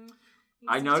him.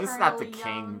 I noticed that the young.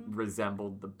 king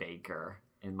resembled the baker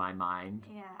in my mind.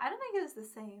 Yeah, I don't think it was the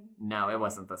same. No, it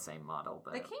wasn't the same model,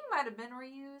 but the king might have been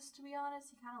reused, to be honest.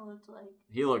 He kind of looked like...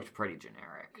 he looked pretty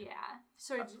generic. Yeah.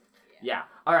 Sort of, yeah.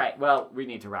 All right, well, we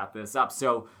need to wrap this up.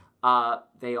 So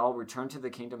they all return to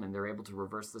the kingdom, and they're able to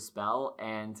reverse the spell,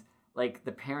 and... like,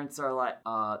 the parents are like,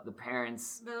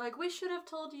 they're like, we should have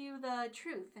told you the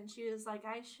truth. And she was like,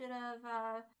 I should have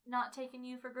not taken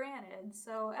you for granted.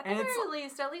 So, at the very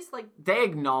least, like... they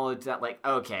acknowledge that, like,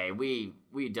 okay, we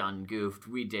done goofed.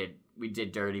 We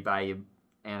did dirty by you,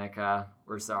 Annika.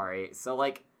 We're sorry. So,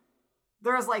 like,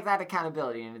 there's, like, that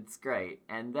accountability, and it's great.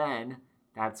 And then,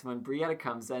 that's when Brietta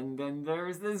comes in, and then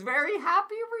there's this very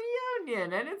happy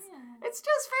reunion. And it's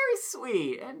just very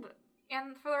sweet.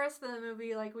 And for the rest of the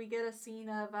movie, like, we get a scene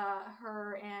of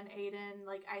her and Aiden,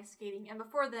 like, ice skating. And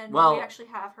before then, we actually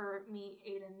have her meet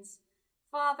Aiden's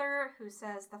father, who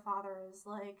says the father is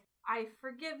like, I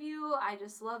forgive you, I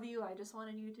just love you, I just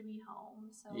wanted you to be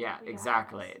home. So yeah,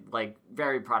 exactly. Like,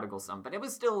 very prodigal son. But it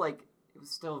was still, like,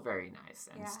 very nice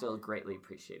and still greatly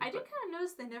appreciated. I did kind of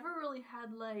notice they never really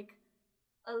had, like,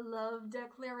 a love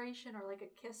declaration or, like,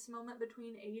 a kiss moment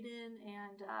between Aiden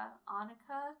and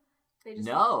Annika. They just,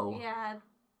 yeah,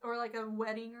 or like a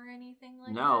wedding or anything like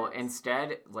that. No,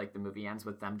 instead, like, the movie ends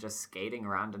with them just skating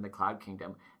around in the Cloud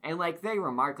Kingdom. And, like, they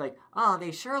remark, like, oh, they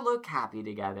sure look happy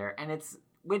together. And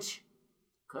which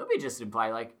could be just imply,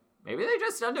 like, maybe they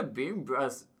just end up being,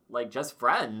 just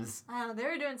friends. I don't know, they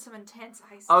were doing some intense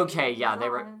ice skating. Okay, yeah,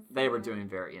 they were doing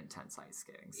very intense ice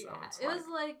skating. So yeah,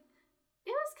 it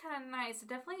was kind of nice.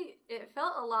 It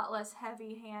felt a lot less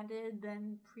heavy-handed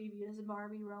than previous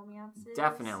Barbie romances.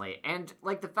 Definitely. And,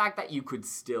 like, the fact that you could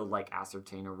still, like,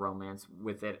 ascertain a romance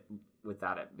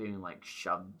without it being, like,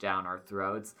 shoved down our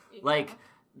throats. Yeah. Like,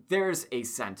 there's a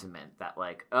sentiment that,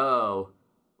 like, oh,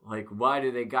 like, why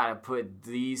do they gotta put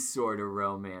these sort of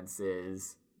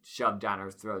romances shoved down our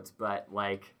throats? But,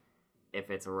 like, if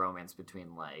it's a romance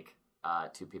between, like,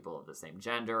 two people of the same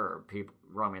gender, or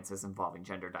romances involving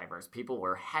gender diverse people,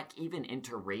 or heck, even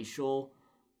interracial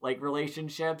like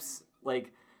relationships.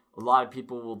 Like a lot of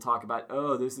people will talk about,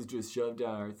 oh, this is just shoved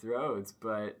down our throats,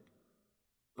 but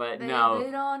no,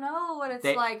 they don't know what it's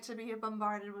like to be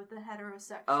bombarded with the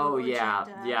heterosexual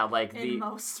agenda. Yeah, like in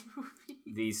most movies.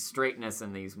 The straightness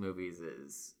in these movies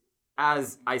is,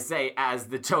 as I say, as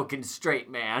the token straight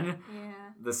man,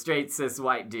 the straight cis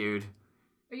white dude.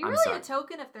 Are you really a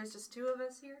token if there's just two of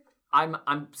us here?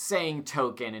 I'm saying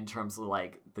token in terms of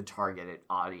like the targeted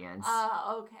audience.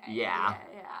 Okay. Yeah.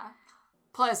 Yeah.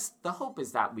 Plus, the hope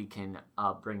is that we can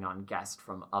bring on guests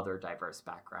from other diverse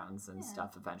backgrounds and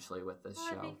stuff eventually with this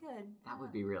show. That'd be good. That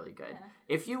would be really good. Yeah.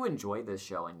 If you enjoy this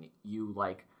show and you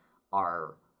like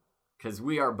are, because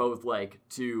we are both like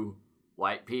two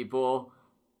white people,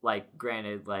 like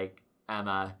granted, like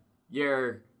Emma,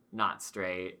 you're not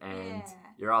straight and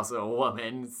you're also a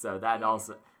woman, so that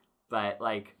also, but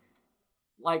like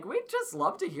we'd just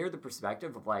love to hear the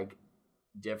perspective of like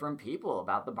different people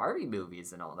about the Barbie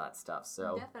movies and all that stuff.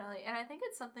 So definitely. And I think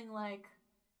it's something like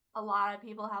a lot of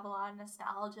people have a lot of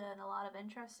nostalgia and a lot of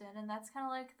interest in, and that's kind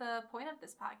of like the point of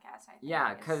this podcast, I think.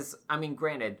 Yeah, because I mean,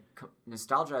 granted,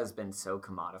 nostalgia has been so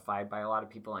commodified by a lot of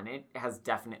people, and it has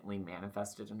definitely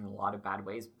manifested in a lot of bad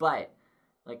ways, but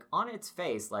like on its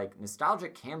face, like nostalgia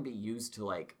can be used to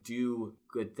like do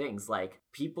good things. Like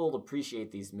people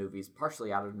appreciate these movies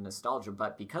partially out of nostalgia,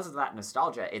 but because of that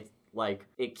nostalgia, it's like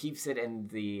it keeps it in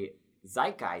the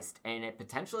zeitgeist, and it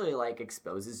potentially like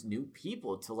exposes new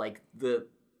people to like the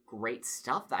great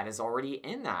stuff that is already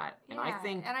in that. And I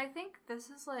think this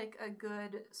is like a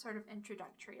good sort of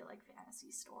introductory like fantasy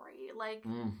story. Like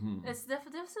this is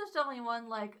definitely one,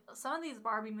 like some of these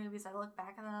Barbie movies, I look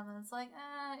back at them and it's like,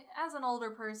 as an older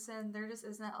person, there just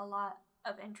isn't a lot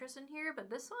of interest in here. But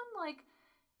this one, like,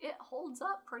 it holds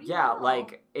up pretty well.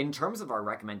 Like in terms of our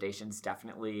recommendations,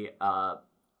 definitely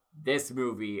this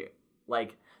movie,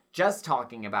 like just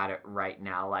talking about it right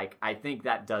now, like I think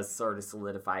that does sort of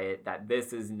solidify it that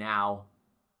this is now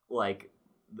like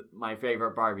my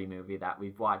favorite Barbie movie that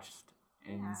we've watched.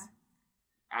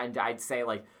 And I'd say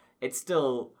like it's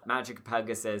still Magic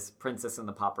Pegasus, Princess and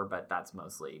the Pauper, but that's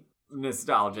mostly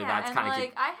nostalgia. Yeah, that's kind of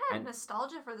like I had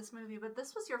nostalgia for this movie, but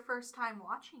this was your first time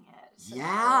watching it. So.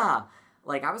 Yeah,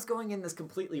 like I was going in this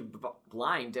completely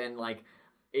blind, and like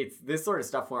it's this sort of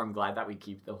stuff where I'm glad that we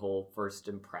keep the whole first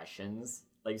impressions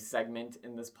like segment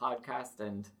in this podcast.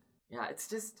 And yeah, it's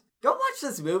just go watch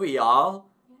this movie, y'all.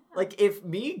 Like if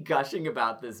me gushing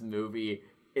about this movie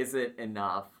isn't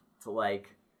enough to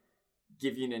like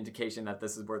give you an indication that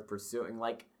this is worth pursuing,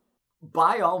 like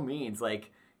by all means, like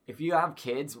if you have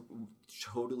kids,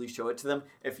 totally show it to them.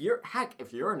 If you're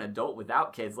an adult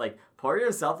without kids, like pour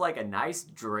yourself like a nice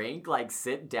drink, like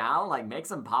sit down, like make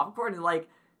some popcorn, and like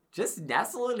just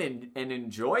nestle in and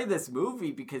enjoy this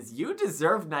movie, because you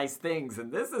deserve nice things, and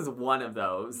this is one of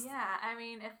those. Yeah, I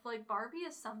mean, if like Barbie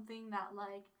is something that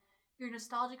like you're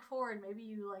nostalgic for, and maybe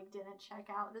you like didn't check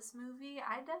out this movie,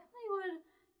 I definitely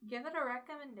would give it a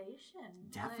recommendation.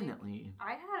 Definitely.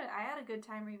 Like, I had a good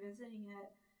time revisiting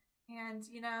it, and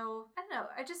you know, I don't know,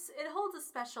 it holds a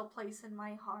special place in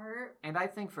my heart, and I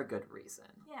think for good reason.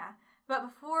 Yeah, but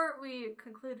before we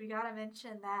conclude, we gotta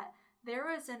mention that there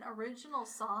was an original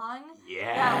song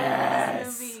that was in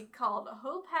this movie called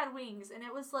Hope Had Wings, and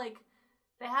it was like,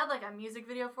 they had like a music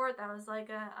video for it that was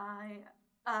like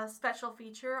a special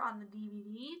feature on the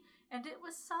DVD, and it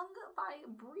was sung by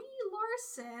Brie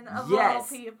Larson of all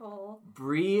people.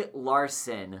 Brie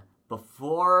Larson,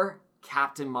 before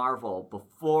Captain Marvel,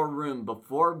 before Room,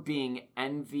 before being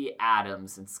Envy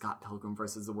Adams in Scott Pilgrim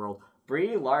vs. the World,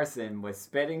 Brie Larson was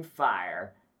spitting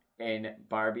fire in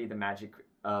Barbie the Magic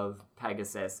of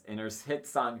Pegasus in her hit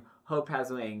song Hope Has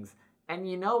Wings. And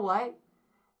you know what?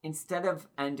 Instead of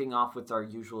ending off with our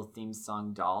usual theme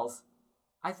song Dolls,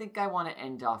 I think I want to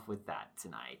end off with that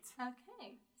tonight.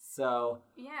 Okay. So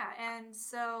yeah, and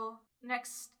so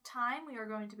next time we are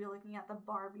going to be looking at the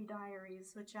Barbie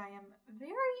Diaries, which I am very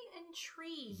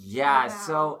intrigued about.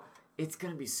 So it's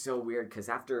gonna be so weird, because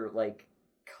after like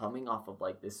coming off of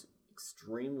like this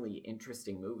extremely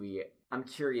interesting movie, I'm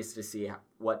curious to see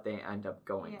what they end up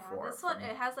going for. This one,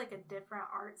 it has like a different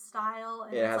art style,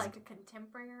 and it's like a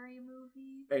contemporary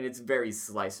movie. And it's very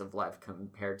slice of life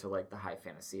compared to like the high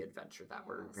fantasy adventure that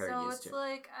we're very used to. So it's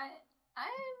like, I'm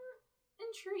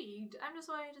intrigued. I'm just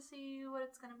waiting to see what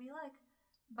it's going to be like.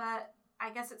 But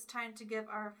I guess it's time to give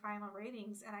our final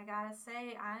ratings, and I gotta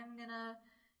say, I'm gonna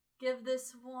give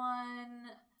this one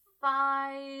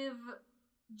 5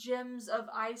 gems of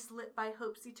ice lit by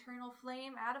hope's eternal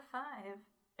flame out of 5.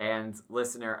 And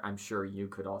listener, I'm sure you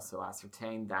could also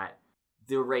ascertain that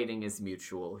the rating is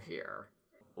mutual here.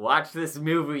 Watch this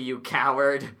movie, you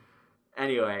coward.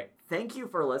 Anyway, thank you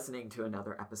for listening to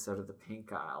another episode of The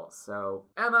Pink Isle. So,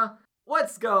 Emma,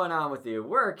 what's going on with you?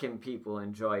 Where can people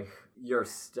enjoy your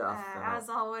stuff? As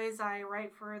always, I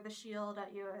write for The Shield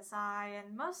at USI,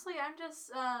 and mostly I'm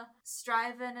just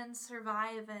striving and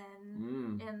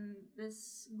surviving in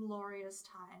this glorious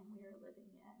time we're living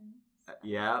in.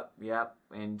 Yep.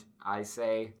 And I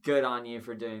say good on you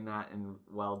for doing that and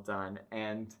well done.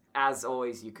 And as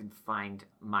always, you can find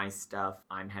my stuff.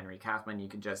 I'm Henry Kaufman. You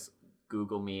can just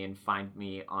Google me and find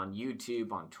me on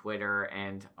YouTube, on Twitter,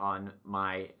 and on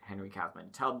my Henry Kaufman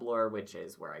Tumblr, which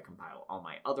is where I compile all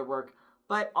my other work.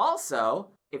 But also,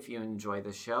 if you enjoy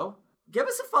the show, give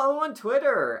us a follow on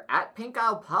Twitter at Pink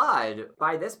Isle Pod.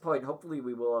 By this point, hopefully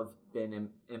we will have been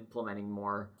implementing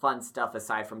more fun stuff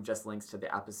aside from just links to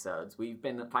the episodes. We've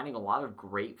been finding a lot of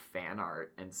great fan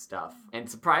art and stuff, and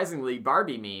surprisingly,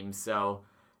 Barbie memes. So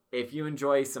if you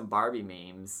enjoy some Barbie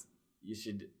memes, you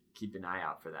should keep an eye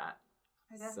out for that.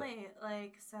 Definitely,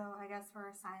 so I guess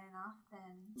we're signing off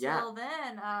then. Yeah. Till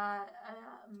then,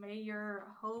 may your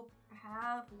hope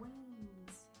have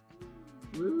wings.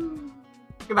 Woo.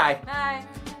 Goodbye. Bye.